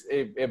it's just,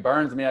 it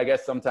burns me, I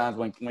guess, sometimes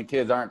when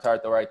kids aren't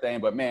taught the right thing.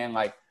 But man,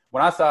 like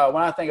when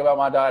I think about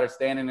my daughter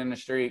standing in the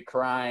street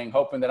crying,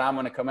 hoping that I'm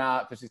going to come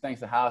out because she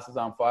thinks the house is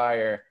on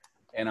fire.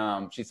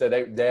 And she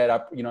said, Dad,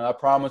 I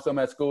promised them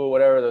at school,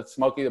 whatever, the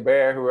Smokey the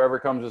Bear, whoever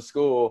comes to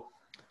school.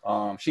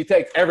 She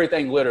takes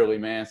everything literally,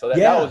 man. So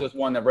that was just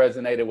one that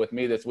resonated with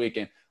me this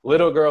weekend.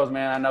 Little girls,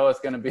 man, I know it's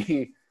going to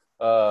be,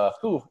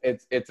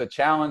 it's a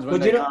challenge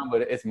when they come,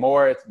 but it's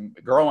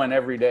growing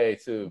every day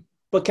too.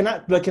 But can I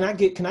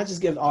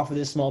just offer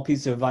this small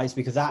piece of advice,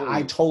 because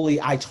I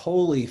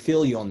totally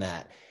feel you on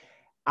that.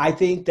 I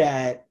think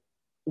that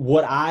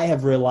what I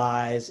have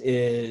realized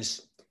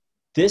is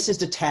this is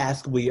the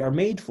task we are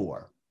made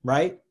for,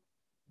 right?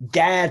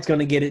 Dad's going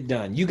to get it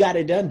done. You got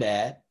it done,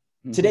 Dad.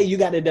 Mm-hmm. Today you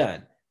got it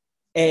done.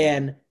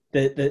 And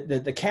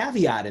the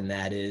caveat in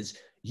that is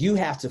you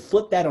have to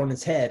flip that on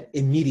its head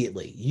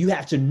immediately. You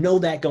have to know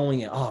that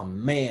going in, oh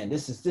man,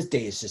 this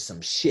day is just some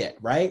shit,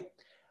 right?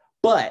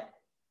 But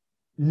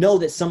know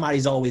that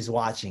somebody's always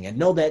watching, and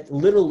know that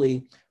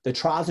literally the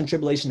trials and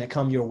tribulation that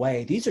come your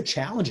way, these are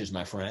challenges,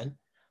 my friend.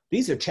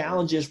 These are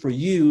challenges for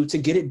you to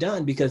get it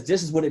done, because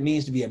this is what it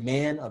means to be a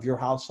man of your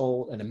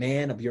household and a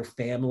man of your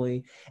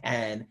family.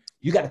 And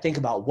you got to think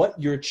about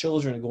what your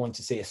children are going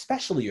to say,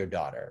 especially your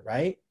daughter,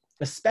 right?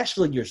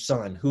 Especially your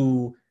son,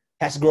 who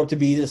has to grow up to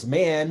be this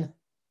man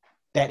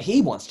that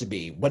he wants to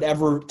be,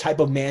 whatever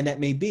type of man that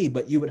may be.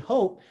 But you would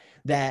hope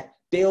that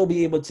they'll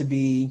be able to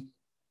be,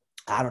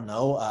 I don't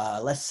know,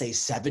 let's say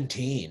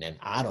 17, and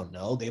I don't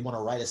know, they want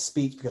to write a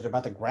speech because they're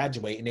about to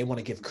graduate and they want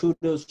to give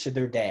kudos to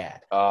their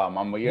dad.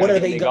 Mama, what are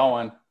they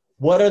going?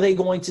 What are they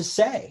going to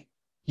say?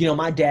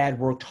 My dad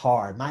worked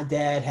hard. My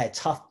dad had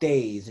tough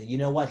days, and you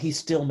know what? He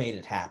still made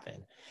it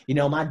happen.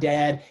 My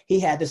dad, he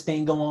had this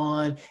thing go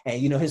on, and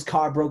his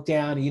car broke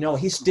down, and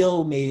he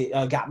still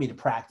got me to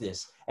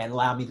practice and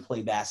allowed me to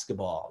play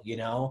basketball,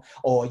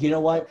 or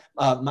what,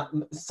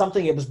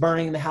 something, it was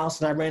burning in the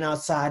house and I ran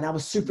outside and I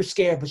was super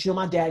scared, but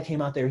my dad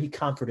came out there, he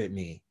comforted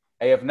me.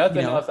 Hey, if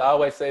nothing else, I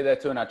always say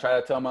that too, and I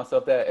try to tell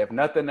myself that if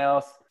nothing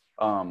else,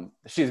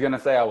 she's gonna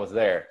say I was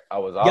there. I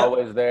was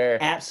always there,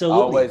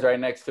 absolutely, always right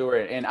next to her,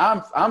 and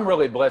I'm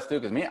really blessed too,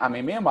 because me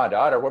and my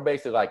daughter, we're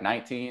basically like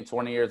 19,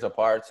 20 years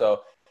apart,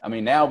 so. I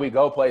mean, now we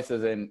go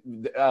places, and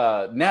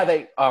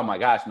now oh my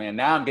gosh, man,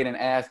 now I'm getting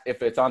asked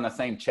if it's on the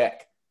same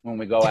check when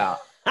we go out.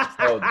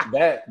 So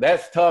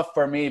that's tough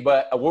for me,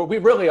 but we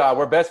really are.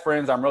 We're best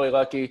friends. I'm really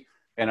lucky.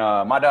 And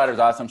my daughter's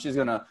awesome. She's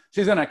gonna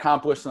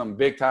accomplish some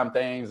big time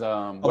things.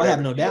 I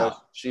have no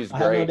doubt. She's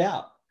great. I have no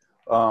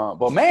doubt.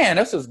 But man,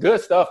 this is good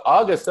stuff.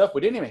 All good stuff.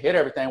 We didn't even hit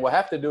everything. We'll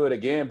have to do it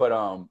again. But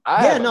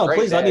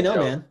please let me know,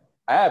 man.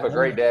 I have a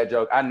great dad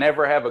joke. I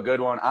never have a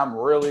good one. I'm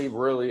really,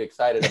 really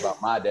excited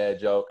about my dad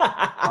joke.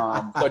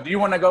 So do you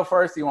want to go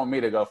first? Or you want me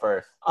to go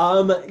first?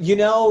 I'll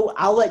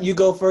let you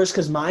go first,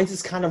 because mine's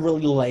is kind of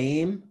really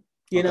lame.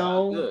 Good.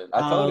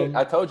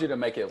 I told you to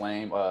make it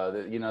lame.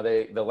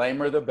 The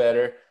lamer the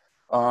better.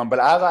 But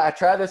I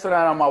tried this one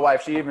out on my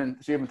wife. She even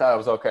thought it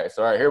was okay.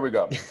 So all right, here we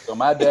go. So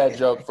my dad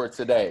joke for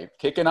today,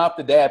 kicking off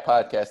the dad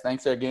podcast.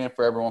 Thanks again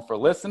for everyone for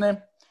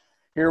listening.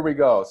 Here we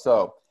go.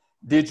 So,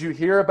 did you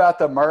hear about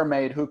the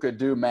mermaid who could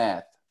do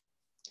math?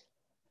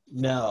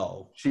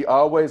 No. She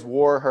always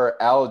wore her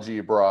algae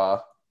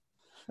bra.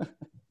 I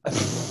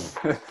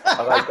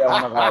like that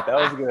one a lot. That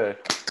was good.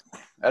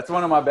 That's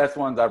one of my best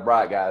ones I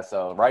brought, guys.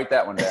 So write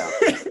that one down.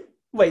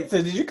 Wait,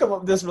 so did you come up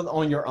with this one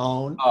on your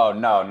own? Oh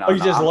no, Or no, you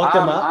no. just looked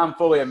them up? I'm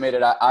fully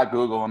admitted. I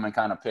Google them and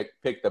kind of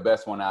pick the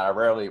best one out. I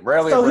rarely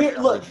So read here,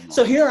 the look. original.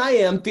 So here I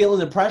am feeling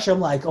the pressure.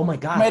 I'm like, oh my You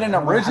god, made an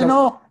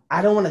original?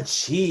 I don't want to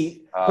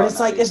cheat. But Oh it's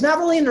no. like it's not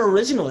really an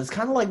original. It's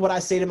kind of like what I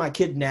say to my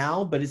kid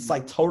now, but it's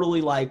like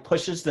totally like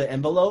pushes the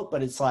envelope,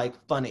 but it's like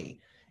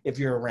funny if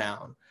you're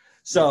around.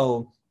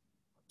 So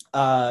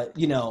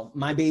you know,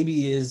 my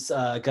baby is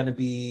gonna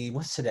be,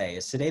 what's today?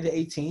 Is today the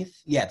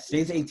 18th? Yeah,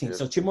 today's the 18th.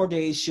 So 2 more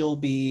days, she'll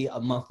be a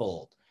month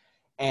old.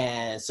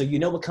 And so you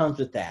know what comes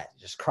with that.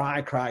 Just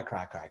cry, cry,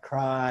 cry, cry,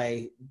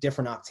 cry,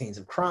 different octanes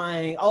of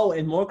crying. Oh,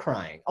 and more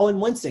crying. Oh,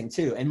 and wincing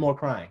too, and more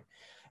crying.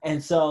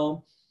 And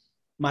so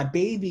my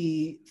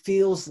baby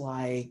feels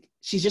like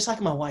she's just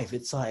like my wife.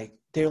 It's like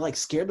they're like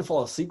scared to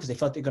fall asleep because they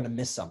felt they're gonna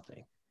miss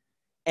something.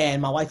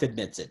 And my wife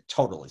admits it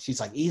totally.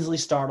 She's like easily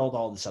startled,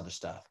 all this other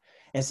stuff.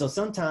 And so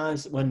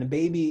sometimes when the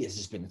baby has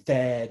just been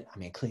fed, I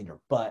mean, cleaned her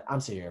butt,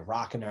 I'm sitting here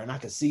rocking her, and I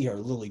can see her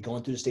literally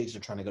going through the stages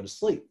of trying to go to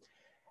sleep.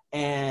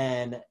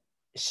 And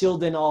she'll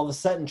then all of a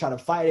sudden try to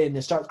fight it and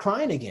then start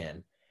crying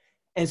again.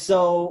 And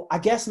so I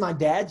guess my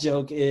dad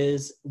joke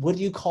is, what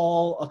do you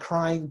call a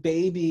crying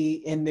baby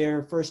in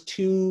their first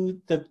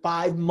 2 to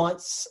 5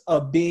 months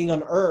of being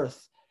on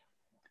Earth?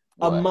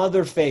 What? A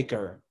mother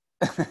faker.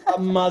 A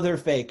mother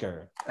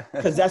faker.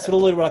 Because that's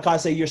literally what I call. I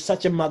say, you're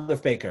such a mother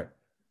faker.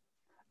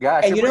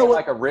 Gosh, And you're you know bringing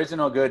what? like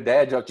original good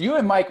dad jokes. You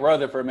and Mike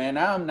Rutherford, man.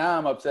 Now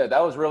I'm upset.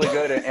 That was really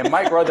good, and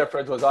Mike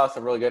Rutherford was also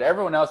really good.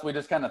 Everyone else, we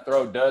just kind of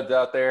throw duds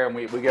out there and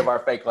we give our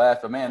fake laughs.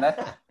 But man,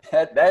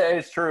 that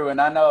is true. And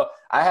I know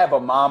I have a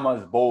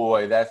mama's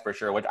boy, that's for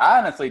sure. Which I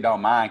honestly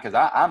don't mind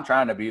because I'm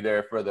trying to be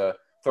there for the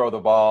throw the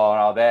ball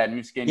and all that. And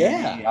you skin your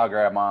knee, I'll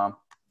grab mom.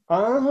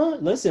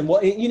 Listen,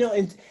 well, you know,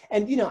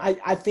 and you know,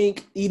 I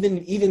think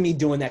even me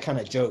doing that kind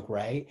of joke,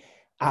 right?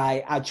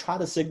 I try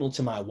to signal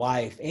to my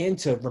wife and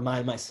to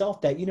remind myself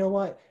that, you know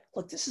what,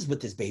 look, this is what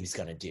this baby's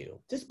gonna do.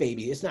 This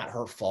baby, it's not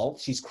her fault.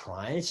 She's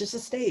crying. It's just a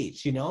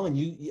stage, you know. And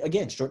you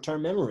again,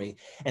 short-term memory.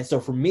 And so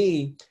for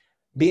me,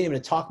 being able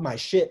to talk my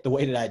shit the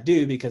way that I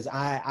do, because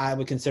I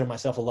would consider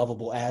myself a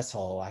lovable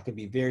asshole. I could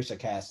be very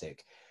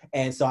sarcastic.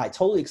 And so I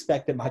totally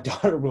expect that my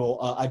daughter will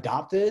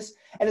adopt this.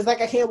 And it's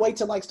like I can't wait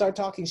to like start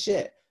talking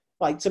shit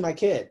like to my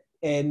kid,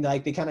 and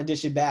like they kind of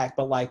dish it back,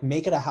 but like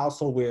make it a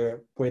household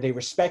where they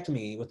respect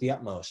me with the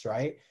utmost,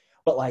 right?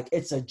 But like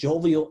it's a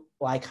jovial,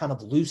 like kind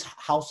of loose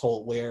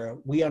household where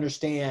we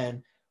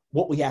understand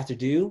what we have to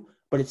do,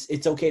 but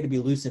it's okay to be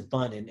loose and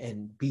fun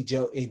and be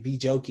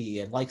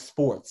jokey and like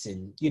sports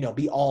and, you know,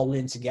 be all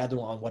in together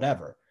on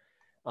whatever.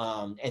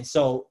 And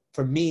so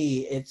for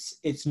me, it's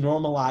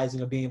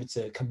normalizing of being able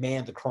to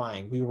command the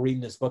crying. We were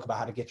reading this book about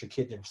how to get your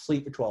kid to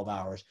sleep for 12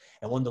 hours,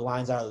 and one of the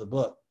lines out of the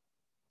book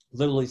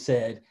literally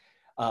said,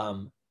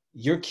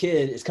 your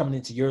kid is coming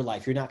into your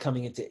life. You're not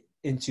coming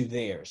into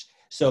theirs.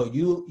 So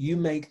you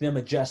make them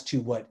adjust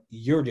to what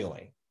you're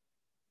doing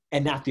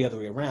and not the other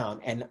way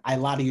around. And I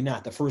lie to you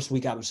not, the first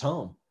week I was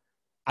home,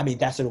 I mean,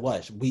 that's what it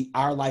was.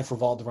 Our life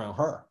revolved around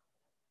her.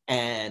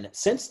 And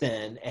since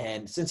then,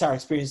 and since our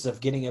experience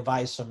of getting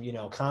advice from, you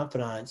know,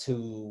 confidants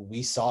who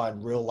we saw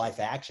in real life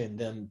action,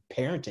 them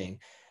parenting,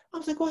 I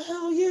was like, well,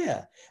 hell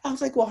yeah. I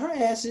was like, well, her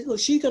ass, look,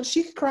 she could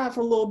cry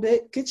for a little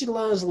bit, get your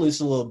lungs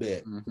loose a little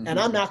bit, and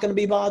I'm not going to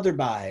be bothered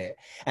by it.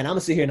 And I'm going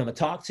to sit here and I'm going to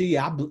talk to you.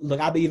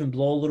 I'll even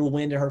blow a little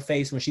wind in her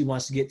face when she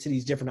wants to get to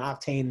these different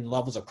octane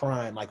levels of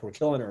crime, like we're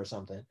killing her or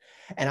something.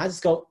 And I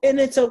just go, and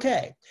it's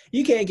okay.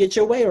 You can't get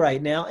your way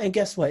right now. And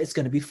guess what? It's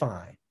going to be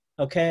fine.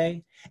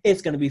 Okay?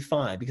 It's going to be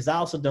fine, because I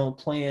also don't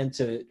plan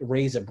to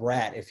raise a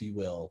brat, if you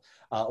will,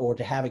 or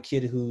to have a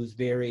kid who's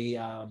very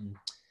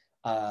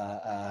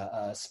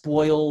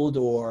spoiled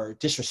or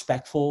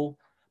disrespectful,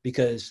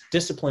 because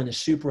discipline is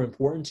super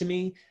important to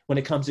me when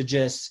it comes to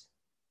just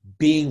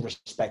being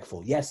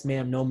respectful. Yes,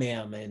 ma'am, no,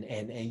 ma'am.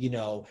 And you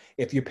know,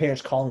 if your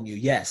parents calling you,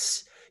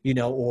 yes, you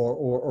know,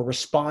 or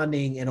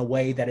responding in a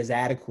way that is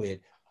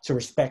adequate to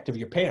respect of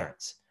your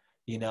parents,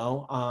 you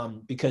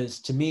know, because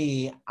to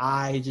me,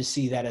 I just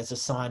see that as a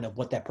sign of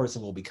what that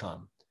person will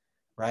become.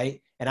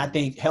 Right. And I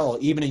think, hell,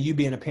 even in you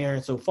being a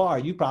parent so far,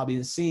 you probably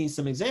have seen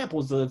some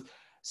examples of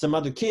some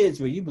other kids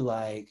where you'd be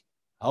like,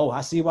 oh,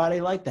 I see why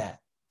they like that.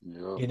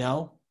 Yep. You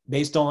know,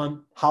 based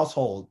on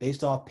household,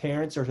 based off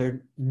parents or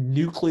their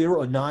nuclear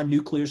or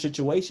non-nuclear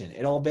situation.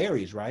 It all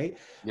varies, right?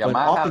 Yeah, but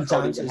my oftentimes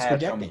household it's even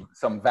projecting. had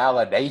some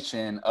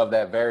validation of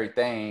that very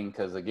thing,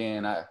 because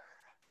again,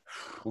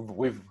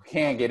 we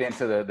can't get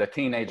into the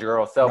teenage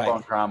girl cell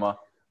phone drama,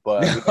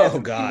 but we had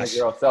some teenage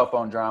girl cell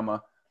phone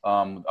drama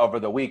over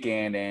the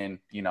weekend, and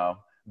you know,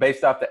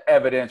 based off the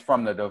evidence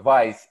from the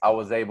device, I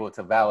was able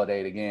to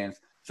validate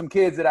against some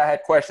kids that I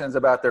had questions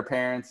about their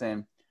parents.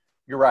 And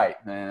you're right,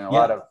 and a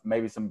lot of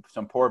maybe some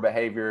poor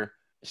behavior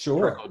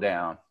trickle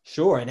down.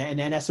 Sure. And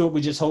that's what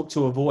we just hope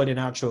to avoid in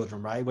our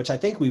children, right? Which I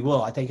think we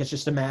will. I think it's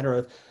just a matter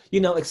of,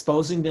 you know,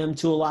 exposing them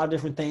to a lot of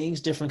different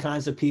things, different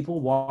kinds of people,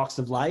 walks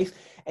of life,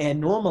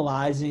 and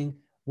normalizing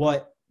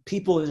what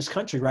people in this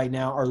country right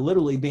now are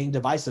literally being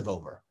divisive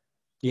over.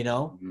 You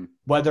know,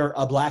 whether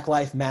a Black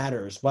Life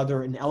Matters,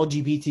 whether an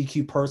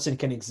LGBTQ person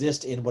can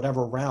exist in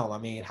whatever realm. I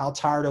mean, how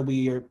tired are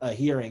we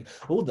hearing,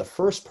 oh, the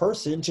first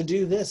person to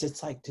do this?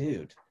 It's like,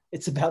 dude,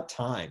 it's about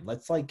time.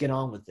 Let's like get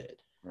on with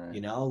it. Right. You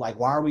know, like,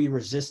 why are we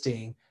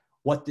resisting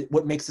what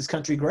makes this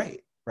country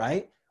great,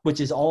 right? Which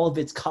is all of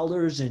its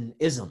colors and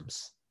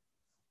isms.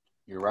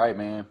 You're right,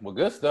 man. Well,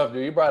 good stuff,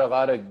 dude. You brought a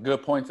lot of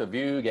good points of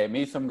view, gave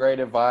me some great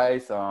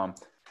advice.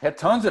 Had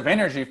tons of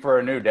energy for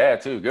a new dad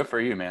too. Good for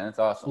you, man. That's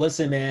awesome.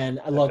 Listen, man.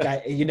 Look,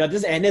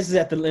 this is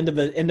at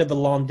the end of a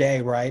long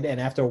day, right?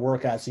 And after a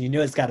workout, so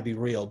it's got to be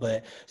real.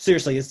 But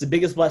seriously, it's the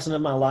biggest blessing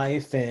of my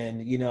life,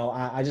 and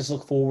I just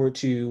look forward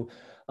to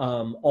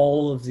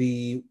all of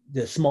the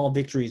small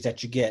victories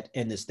that you get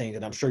in this thing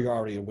that I'm sure you're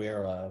already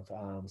aware of.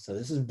 So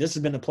this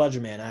has been a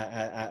pleasure, man.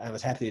 I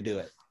was happy to do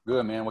it.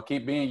 Good, man. Well,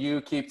 keep being you.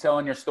 Keep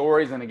telling your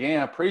stories. And again,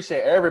 I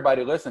appreciate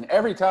everybody listening.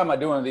 Every time I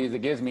do one of these,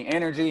 it gives me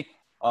energy.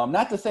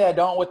 Not to say I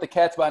don't with the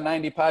Cats by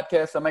 90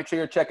 podcast, so make sure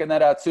you're checking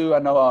that out too. I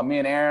know me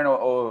and Aaron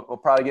will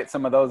probably get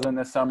some of those in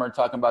this summer,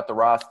 talking about the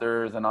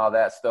rosters and all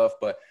that stuff.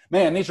 But,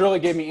 man, these really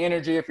give me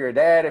energy. If you're a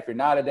dad, if you're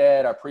not a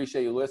dad, I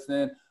appreciate you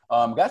listening.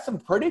 Got some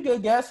pretty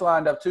good guests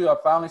lined up too. I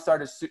finally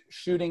started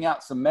shooting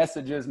out some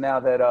messages now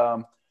that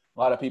a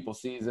lot of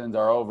people's seasons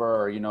are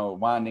over or,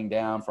 winding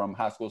down from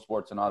high school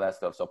sports and all that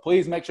stuff. So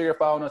please make sure you're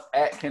following us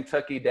at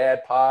Kentucky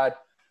Dad Pod.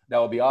 That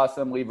would be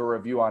awesome. Leave a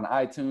review on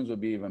iTunes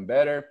would be even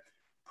better.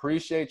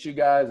 Appreciate you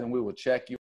guys, and we will check you.